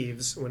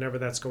leaves, whenever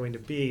that's going to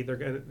be, they're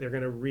going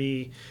to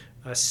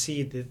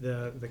reseed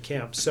the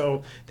camp.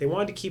 So they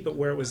wanted to keep it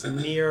where it was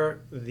near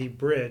the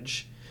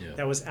bridge.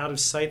 That was out of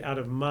sight, out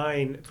of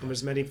mind from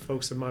as many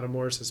folks in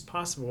Matamoros as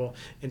possible,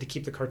 and to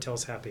keep the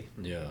cartels happy.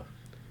 Yeah.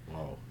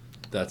 Wow.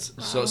 That's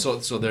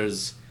so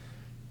there's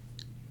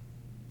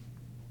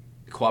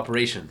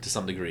cooperation to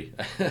some degree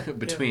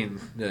between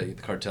the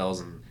cartels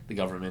and the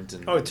government.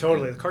 And Oh,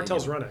 totally. The and,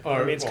 cartels you know, run it. I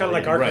mean, it's kind of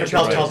Well, like our right,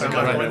 cartels right, tell the right,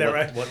 government, right.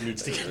 right? What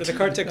needs to get The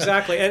cartel,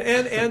 exactly,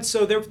 and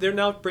so they're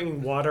now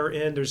bringing water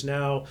in. There's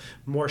now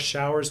more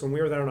showers. When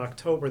we were there in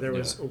October, there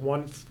was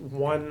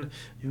one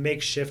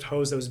makeshift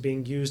hose that was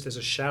being used as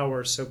a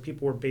shower, so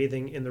people were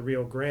bathing in the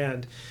Rio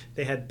Grande.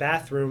 They had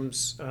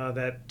bathrooms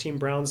that Team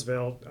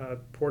Brownsville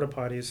porta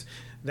potties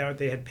that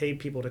they had paid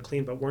people to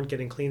clean, but weren't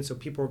getting clean, so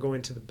people were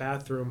going to the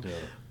bathroom.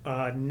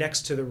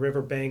 Next to the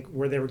riverbank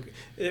where they were,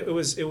 it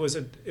was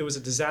a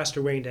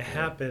disaster waiting to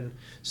happen.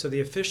 So the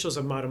officials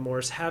of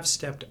Matamoros have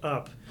stepped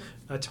up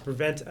to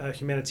prevent a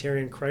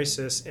humanitarian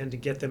crisis and to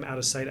get them out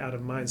of sight, out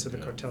of mind, so the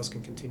cartels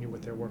can continue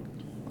with their work.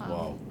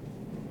 Wow.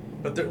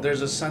 But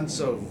there's a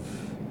sense of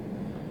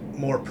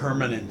more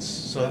permanence.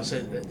 So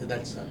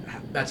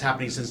that's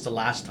happening since the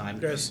last time.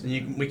 Yes.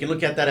 And we can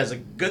look at that as a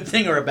good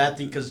thing or a bad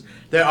thing because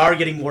they are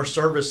getting more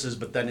services.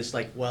 But then it's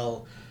like,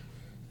 well,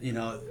 you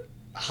know,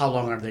 how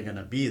long are they going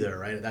to be there,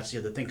 right? That's the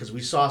other thing because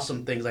we saw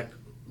some things like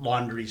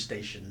laundry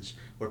stations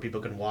where people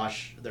can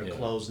wash their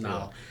clothes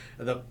now.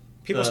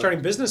 People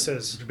starting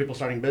businesses. People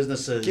starting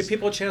businesses. Give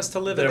people a chance to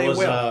live, There and they was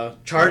will. a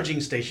charging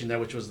station there,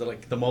 which was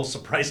the most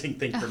surprising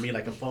thing for me,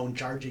 like a phone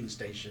charging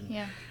station.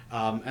 Yeah.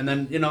 And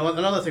then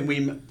another thing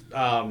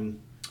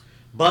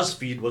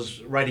BuzzFeed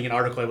was writing an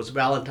article. It was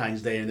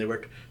Valentine's Day, and they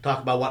were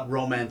talking about what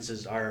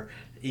romances are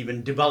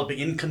even developing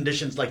in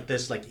conditions like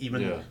this. Like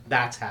even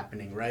that's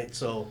happening, right?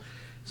 So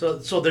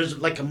there's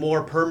like a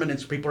more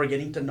permanence. People are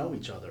getting to know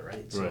each other,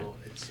 right? So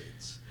it's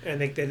And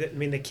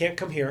they can't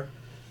come here.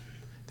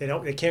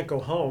 They can't go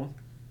home,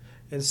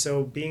 and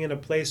so being in a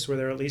place where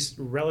they're at least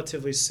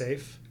relatively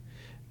safe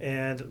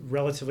and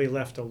relatively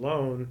left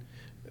alone,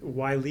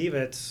 why leave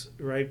it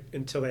right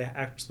until they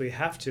actually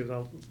have to?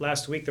 Now,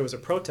 last week there was a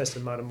protest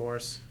in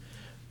Matamoros,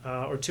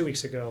 or 2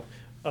 weeks ago,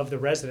 of the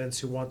residents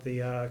who want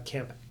the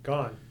camp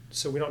gone.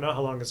 So we don't know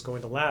how long it's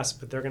going to last,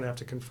 but they're going to have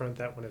to confront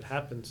that when it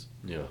happens.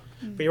 Yeah.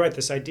 But you're right.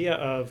 This idea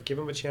of give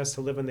them a chance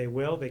to live and they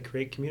will. They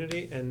create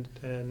community,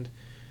 and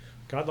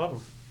God love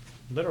them,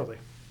 literally.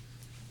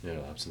 Yeah,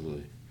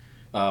 absolutely.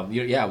 I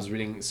was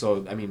reading.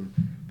 So, I mean,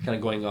 kind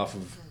of going off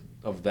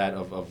of that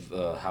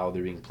of how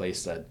they're being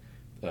placed at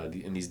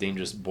in these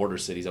dangerous border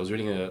cities. I was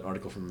reading an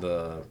article from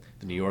the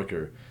New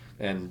Yorker,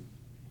 and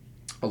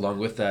along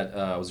with that,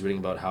 I was reading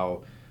about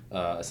how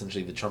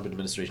essentially the Trump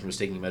administration was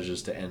taking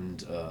measures to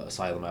end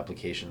asylum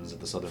applications at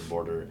the southern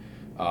border,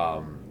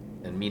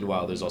 and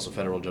meanwhile, there's also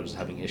federal judges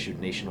having issued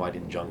nationwide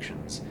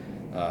injunctions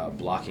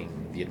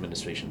blocking the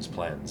administration's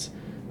plans.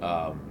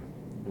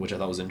 Which I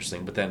thought was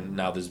interesting, but then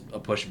now there's a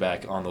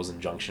pushback on those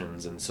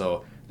injunctions, and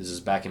so there's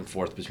this back and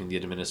forth between the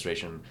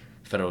administration,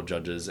 federal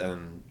judges,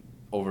 and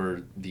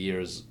over the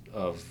years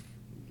ever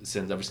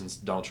since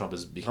Donald Trump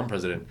has become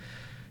president,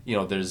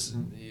 there's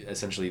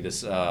essentially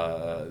this there's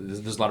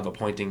a lot of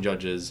appointing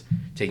judges,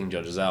 taking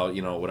judges out,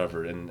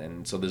 whatever,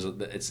 and so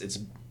it's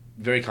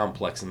very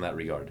complex in that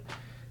regard,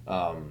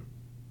 and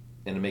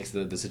it makes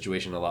the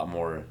situation a lot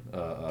more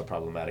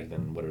problematic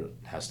than what it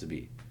has to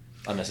be.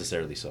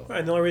 Unnecessarily so.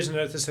 And the only reason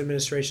that this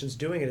administration's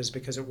doing it is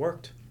because it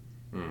worked.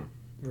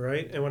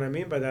 Right? And what I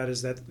mean by that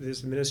is that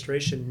this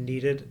administration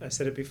I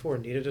said it before,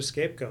 needed a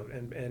scapegoat.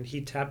 And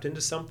he tapped into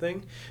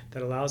something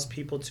that allows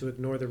people to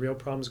ignore the real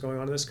problems going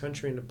on in this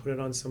country and to put it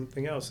on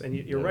something else. And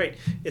you're right,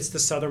 it's the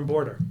southern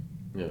border.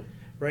 Yeah.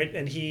 Right?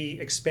 And he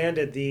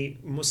expanded the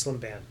Muslim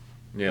ban.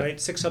 Yeah.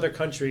 Right? 6 other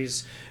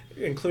countries,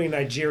 including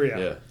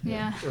Nigeria.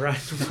 Yeah. Right.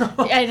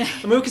 I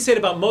mean, we can say it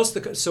about most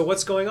of the. So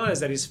what's going on is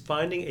that he's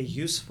finding a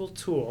useful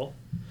tool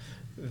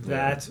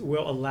that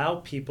will allow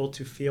people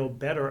to feel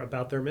better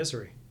about their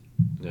misery.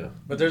 Yeah.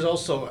 But there's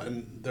also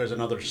there's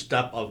another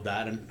step of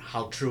that, and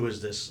how true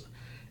is this?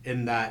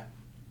 In that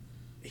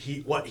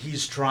what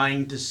he's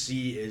trying to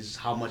see is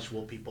how much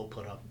will people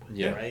put up with,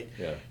 right?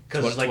 Yeah.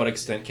 To what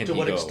extent can he go? To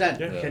what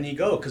extent Yeah. can he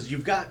go? Because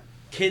you've got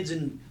kids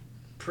in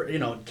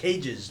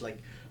cages. Like,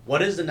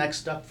 what is the next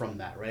step from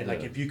that, right? Like,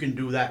 Yeah. if you can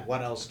do that,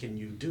 what else can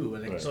you do?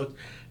 And Right. so,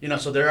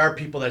 so there are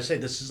people that say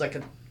this is like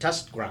a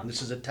test ground.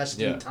 This is a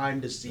testing time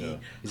to see Yeah.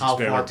 He's how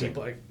far experimenting.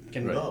 people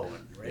can Right. go.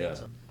 Right? Yeah.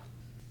 So,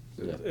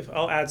 If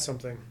I'll add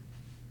something.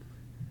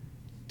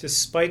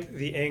 Despite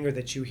the anger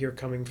that you hear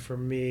coming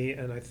from me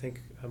and I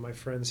think my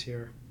friends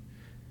here,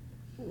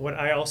 what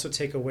I also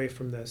take away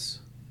from this,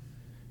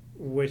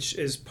 which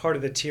is part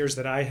of the tears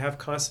that I have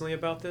constantly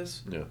about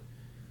this, Yeah.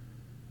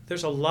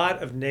 there's a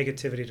lot of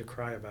negativity to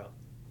cry about.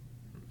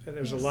 And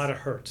there's a lot of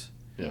hurt.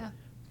 Yeah.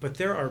 But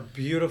there are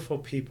beautiful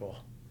people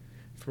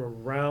from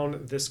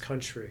around this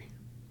country,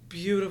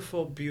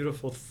 beautiful,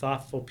 beautiful,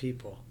 thoughtful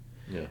people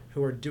Yeah.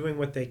 who are doing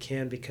what they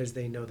can because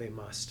they know they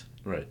must.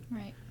 Right.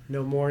 Right.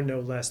 No more, no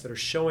less, that are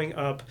showing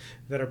up,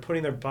 that are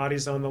putting their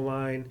bodies on the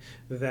line,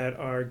 that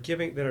are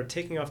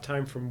taking off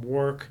time from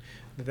work,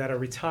 that are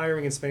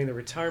retiring and spending their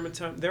retirement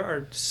time. There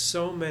are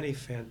so many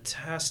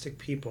fantastic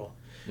people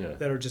Yeah.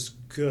 that are just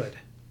good.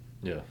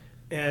 Yeah.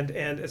 And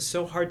it's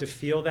so hard to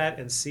feel that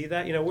and see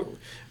that. You know,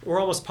 we're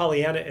almost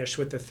Pollyanna-ish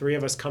with the three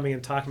of us coming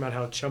and talking about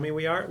how chummy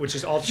we are, which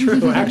is all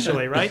true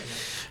actually, right?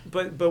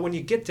 But when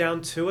you get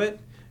down to it,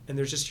 and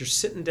you're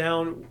sitting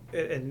down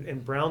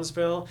in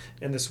Brownsville,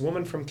 and this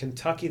woman from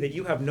Kentucky that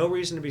you have no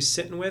reason to be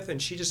sitting with,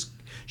 and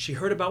she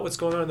heard about what's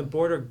going on the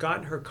border, got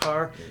in her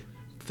car,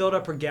 filled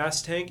up her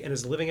gas tank, and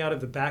is living out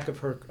of the back of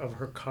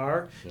her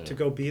car to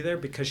go be there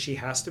because she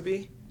has to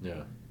be.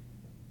 Yeah.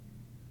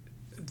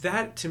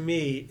 That to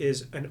me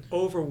is an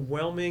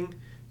overwhelming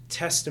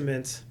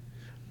testament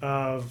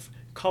of,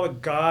 call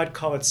it God,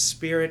 call it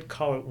spirit,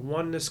 call it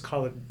oneness,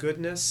 call it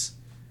goodness,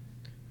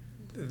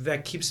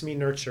 that keeps me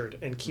nurtured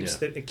and keeps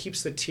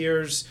the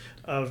tears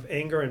of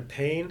anger and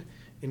pain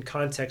in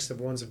context of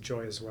ones of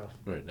joy as well.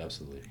 Right,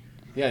 absolutely.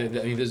 Yeah, I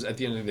mean, at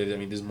the end of the day, I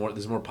mean, there's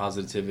more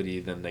positivity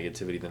than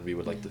negativity than we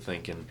would like to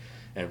think, and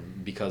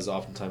because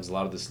oftentimes a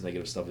lot of this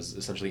negative stuff is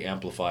essentially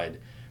amplified,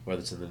 whether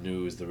it's in the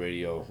news, the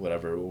radio,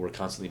 whatever. We're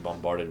constantly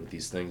bombarded with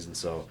these things, and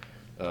so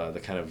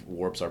that kind of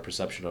warps our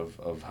perception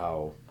of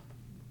how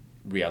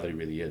reality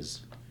really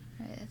is.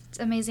 It's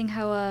amazing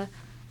how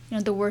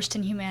the worst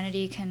in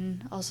humanity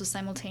can also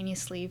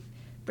simultaneously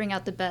bring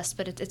out the best,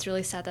 but it's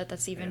really sad that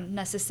that's even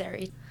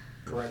necessary.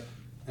 Correct.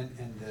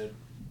 And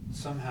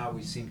somehow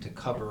we seem to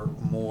cover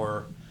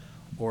more,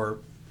 or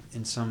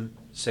in some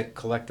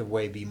collective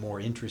way be more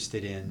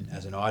interested in,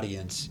 as an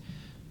audience,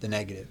 the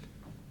negative.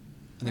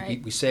 I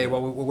think we say,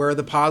 well, where are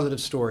the positive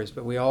stories?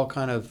 But we all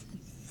kind of,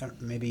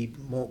 maybe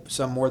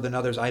some more than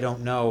others, I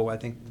don't know. I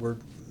think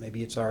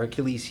maybe it's our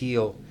Achilles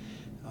heel.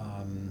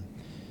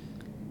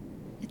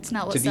 It's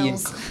not what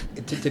sells.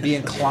 To be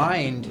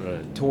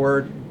inclined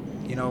toward,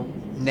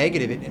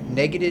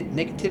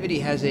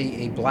 negativity has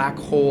a black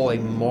hole, a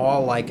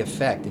maw-like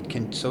effect. It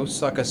can so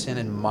suck us in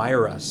and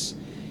mire us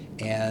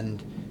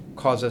and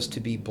cause us to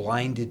be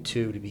blinded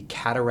to be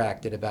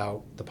cataracted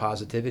about the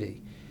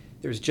positivity.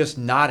 There's just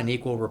not an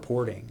equal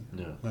reporting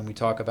when we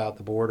talk about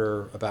the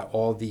border, about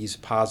all these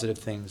positive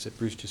things that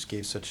Bruce just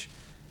gave such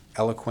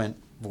eloquent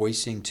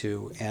voicing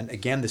to. And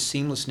again, the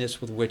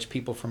seamlessness with which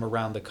people from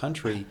around the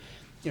country,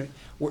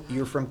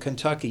 you're from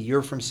Kentucky,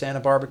 you're from Santa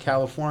Barbara,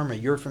 California,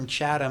 you're from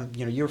Chatham,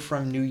 you're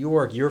from New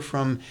York, you're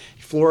from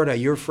Florida,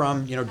 you're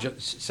from,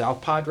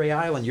 South Padre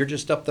Island, you're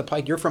just up the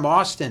pike, you're from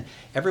Austin.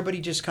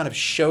 Everybody just kind of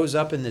shows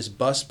up in this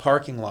bus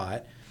parking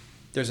lot.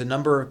 There's a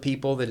number of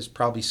people that is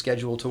probably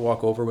scheduled to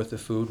walk over with the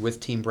food with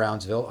Team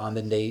Brownsville on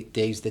the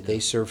days that they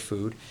serve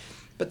food,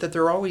 but that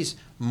there are always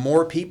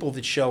more people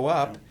that show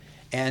up,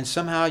 and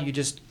somehow you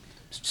just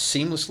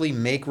seamlessly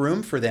make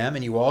room for them,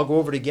 and you all go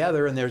over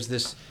together, and there's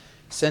this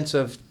sense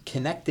of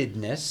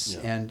connectedness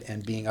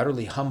and being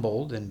utterly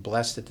humbled and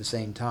blessed at the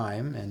same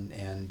time,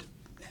 and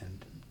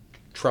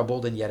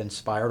troubled and yet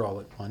inspired all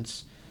at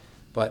once.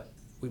 But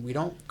we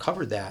don't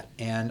cover that.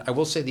 And I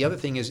will say the other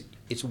thing is,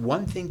 it's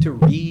one thing to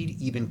read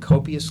even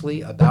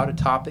copiously about a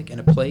topic and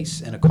a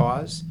place and a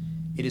cause.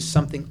 It is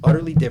something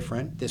utterly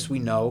different, this we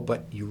know,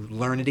 but you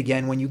learn it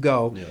again when you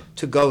go,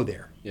 to go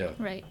there. Yeah.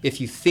 Right. If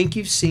you think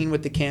you've seen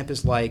what the camp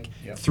is like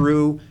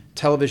through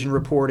television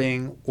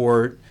reporting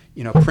or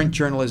print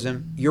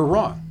journalism, you're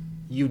wrong.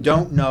 You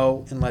don't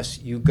know unless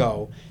you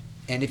go.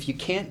 And if you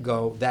can't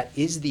go, that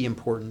is the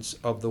importance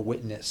of the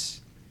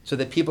witness, so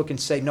that people can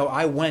say, no,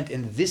 I went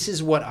and this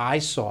is what I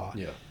saw.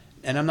 Yeah.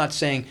 And I'm not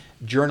saying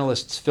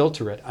journalists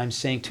filter it. I'm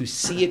saying to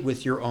see it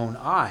with your own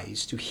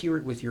eyes, to hear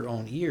it with your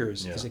own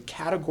ears is a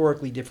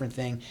categorically different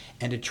thing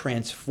and a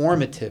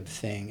transformative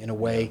thing in a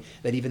way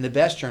that even the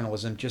best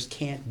journalism just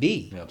can't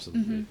be.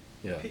 Absolutely. Mm-hmm.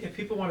 Yeah. If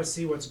people want to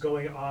see what's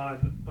going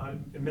on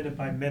minute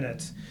by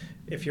minute,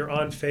 if you're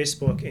on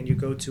Facebook and you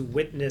go to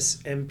Witness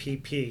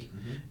MPP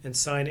and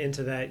sign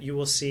into that, you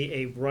will see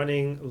a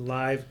running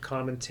live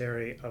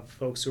commentary of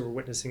folks who are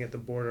witnessing at the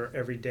border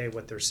every day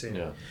what they're seeing.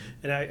 Yeah.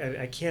 And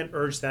I can't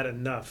urge that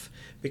enough,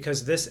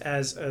 because this,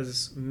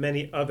 as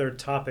many other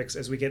topics,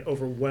 as we get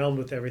overwhelmed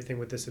with everything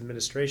with this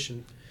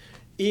administration,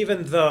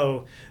 even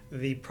though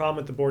the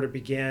problem at the border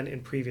began in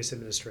previous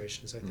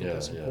administrations. I think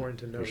that's important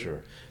to note. For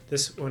sure.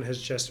 This one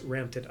has just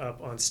ramped it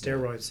up on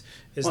steroids.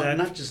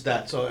 Not just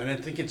that. So, and I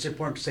think it's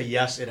important to say,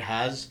 yes, it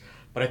has,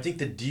 but I think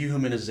the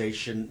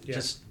dehumanization,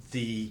 just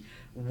the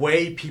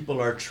way people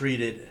are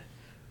treated,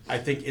 I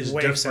think is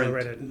way different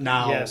accelerated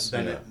now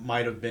than it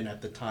might have been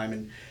at the time.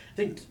 And I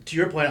think, to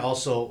your point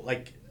also,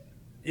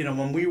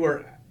 when we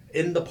were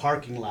in the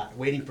parking lot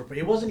waiting for,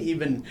 it wasn't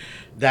even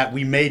that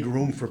we made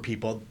room for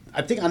people.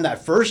 I think on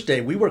that first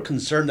day, we were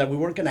concerned that we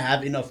weren't going to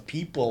have enough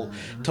people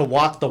to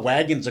walk the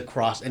wagons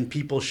across, and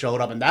people showed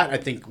up. And that, I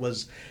think,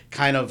 was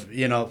kind of,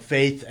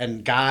 faith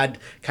and God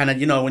kind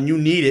of, when you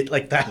need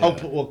it, the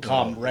help will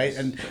come, right?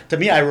 And to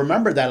me, I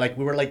remember that,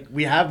 we were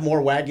we have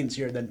more wagons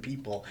here than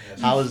people.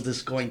 Yes. How is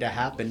this going to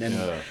happen?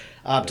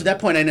 And to that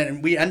point,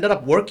 and we ended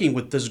up working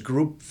with this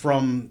group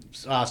from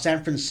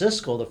San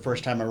Francisco the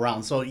first time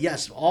around. So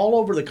yes, all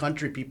over the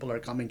country, people are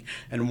coming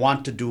and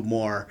want to do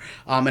more.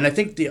 And I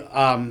think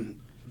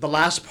the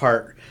last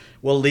part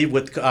we'll leave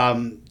with,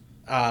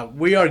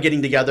 we are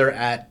getting together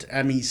at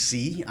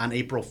MEC on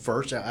April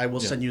 1st. I will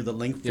send you the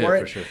link for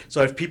it. For sure.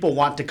 So if people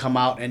want to come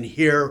out and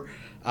hear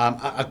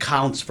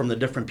accounts from the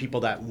different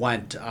people that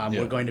went,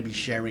 we're going to be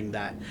sharing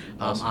that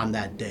on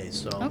that day.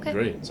 So Okay.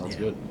 Great. Sounds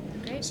good.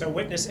 Great. So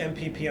Witness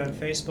MPP on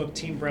Facebook,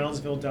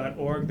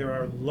 teambrownsville.org. There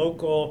are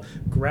local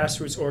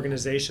grassroots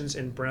organizations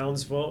in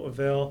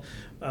Brownsville,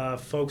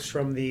 folks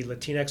from the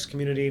Latinx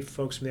community,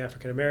 folks from the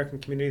African American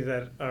community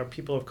that are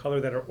people of color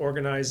that are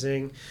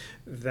organizing,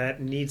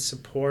 that need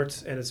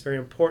support, and it's very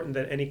important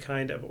that any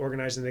kind of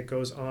organizing that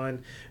goes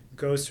on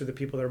goes through the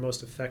people that are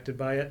most affected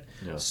by it.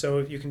 Yeah. So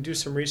you can do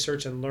some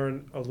research and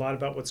learn a lot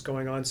about what's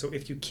going on. So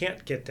if you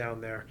can't get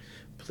down there,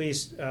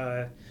 please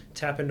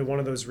tap into one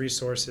of those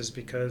resources,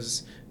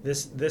 because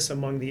this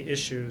among the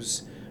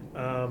issues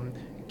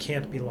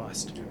can't be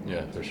lost.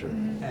 Yeah, for sure.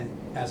 And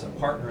as a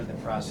partner in the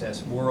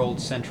process,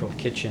 World Central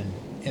Kitchen,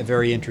 a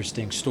very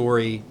interesting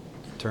story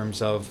in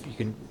terms of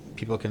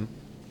people can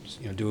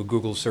do a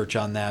Google search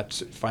on that,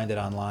 find it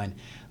online.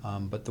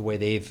 But the way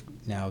they've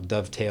now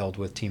dovetailed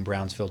with Team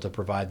Brownsville to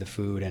provide the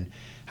food, and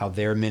how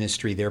their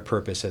ministry, their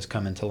purpose has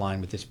come into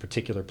line with this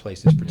particular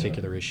place, this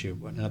particular issue.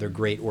 Another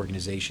great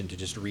organization to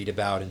just read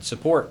about and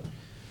support.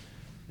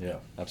 Yeah,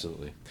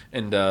 absolutely.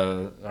 And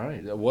all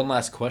right, one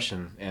last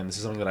question, and this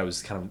is something that I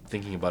was kind of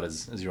thinking about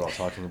as you're all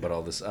talking about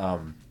all this.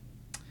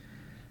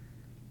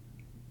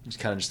 Just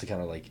to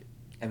kind of like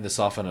end this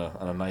off on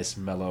a nice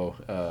mellow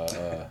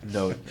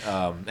note.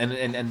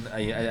 And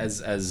I,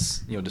 as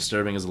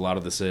disturbing as a lot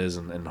of this is,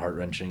 and heart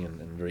wrenching and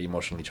very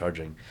emotionally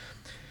charging.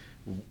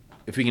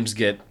 If we can just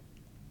get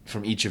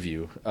from each of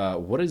you,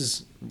 what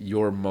is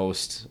your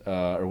most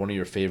or one of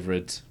your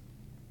favorite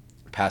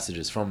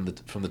passages from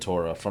the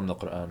Torah, from the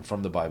Quran,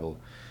 from the Bible,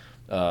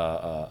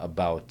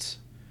 about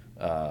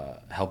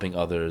helping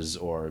others,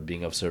 or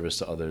being of service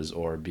to others,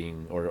 or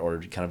being or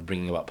kind of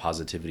bringing about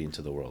positivity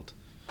into the world?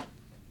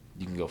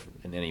 You can go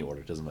in any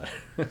order; it doesn't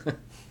matter.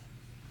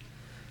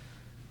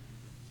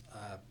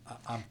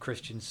 I'm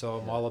Christian, so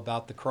I'm all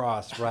about the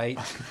cross, right?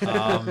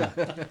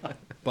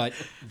 But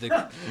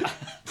the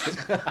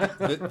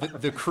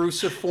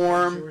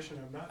cruciform. Jewish and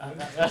I'm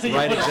not.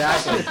 Right,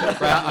 exactly.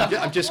 Right,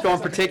 I'm just going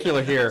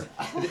particular here.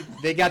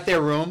 They got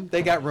their room.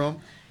 They got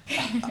room.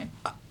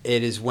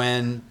 It is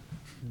when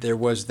there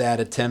was that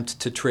attempt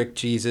to trick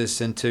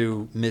Jesus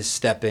into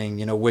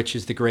misstepping, which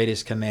is the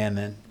greatest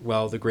commandment?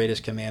 Well, the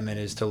greatest commandment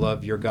is to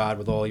love your God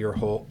with all your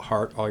whole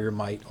heart, all your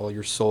might, all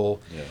your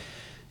soul. Yeah.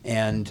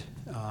 And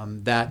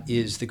that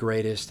is the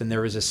greatest, and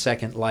there is a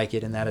second like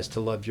it, and that is to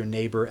love your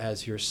neighbor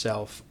as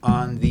yourself.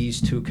 On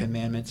these two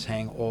commandments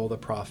hang all the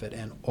prophet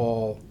and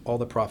all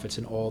the prophets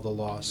and all the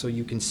law. So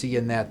you can see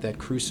in that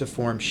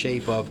cruciform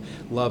shape of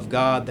love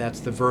God,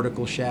 that's the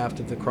vertical shaft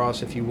of the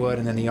cross, if you would,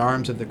 and then the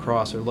arms of the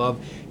cross are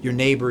love your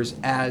neighbors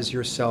as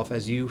yourself,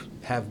 as you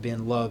have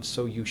been loved,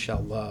 so you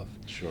shall love.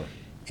 Sure.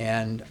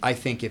 And I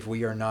think if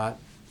we are not,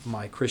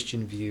 my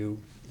Christian view,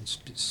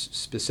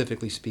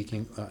 specifically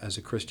speaking as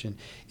a Christian,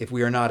 if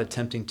we are not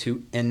attempting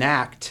to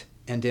enact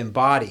and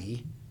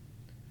embody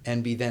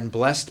and be then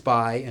blessed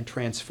by and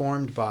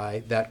transformed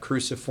by that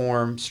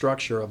cruciform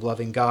structure of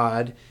loving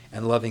God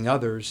and loving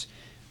others,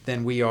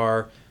 then we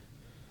are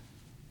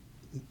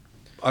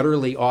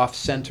utterly off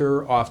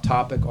center, off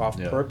topic,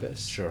 off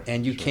purpose. Sure.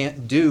 And you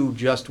can't do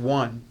just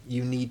one.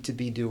 You need to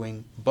be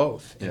doing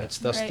both. And it's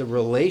thus the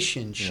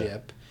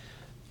relationship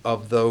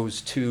of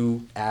those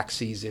two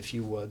axes, if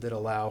you would, that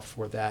allow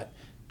for that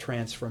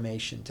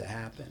transformation to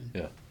happen.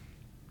 Yeah.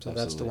 So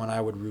that's the one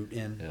I would root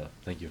in. Yeah,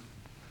 thank you.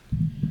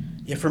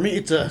 Yeah, for me,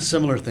 it's a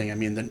similar thing. I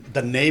mean,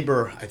 the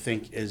neighbor, I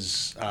think,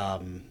 is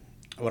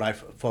what I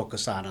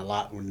focus on a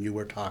lot when you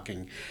were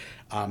talking.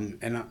 And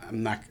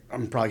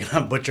I'm probably going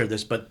to butcher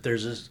this, but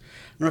there's this,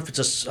 I don't know if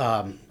it's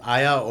a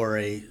ayah or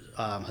a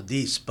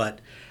hadith, but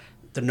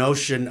the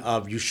notion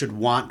of you should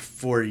want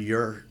for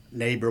your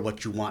neighbor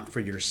what you want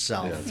for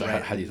yourself. Yeah, it's right?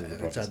 a hadith of the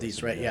Prophet. It's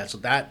hadith, right? Yeah. So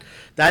that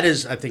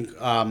is, I think,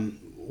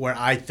 where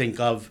I think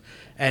of.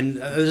 And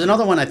there's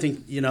another one, I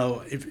think,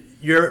 if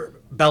your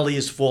belly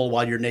is full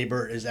while your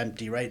neighbor is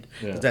empty, right?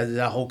 Yeah.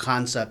 That whole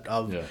concept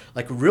of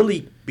like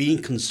really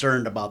being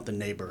concerned about the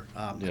neighbor,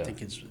 I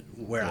think is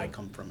where I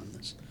come from in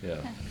this.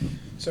 Yeah.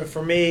 So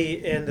for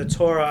me, in the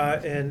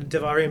Torah, in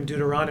Devarim,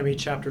 Deuteronomy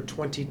chapter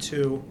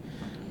 22,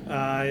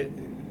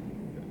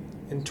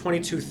 in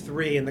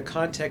 22:3, in the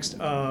context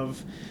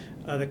of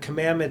the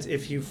commandment,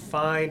 if you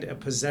find a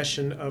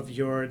possession of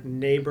your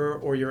neighbor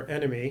or your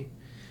enemy,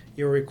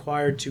 you're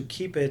required to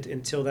keep it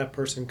until that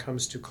person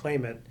comes to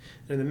claim it.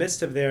 And in the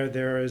midst of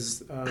there is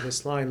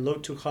this line, Lo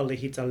tuchal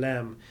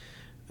lehitalem,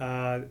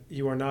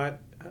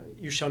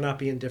 you shall not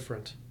be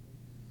indifferent.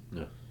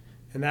 Yeah.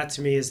 And that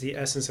to me is the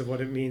essence of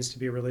what it means to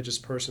be a religious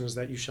person, is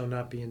that you shall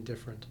not be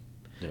indifferent.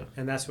 Yeah.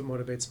 And that's what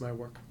motivates my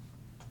work.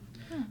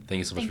 Thank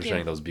you so much for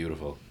sharing. That was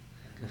beautiful.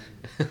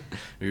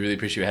 We really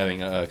appreciate you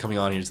having coming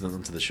on here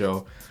to the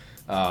show.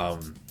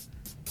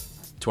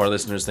 To our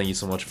listeners, thank you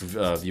so much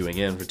for viewing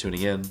in, for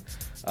tuning in.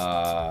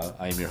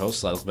 I am your host,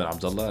 Salih bin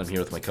Abdullah. I'm here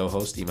with my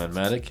co-host, Iman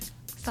Madik.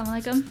 Assalamu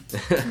alaikum.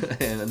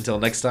 And until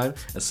next time,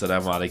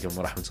 assalamu alaikum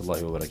wa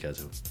rahmatullahi wa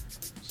barakatuh.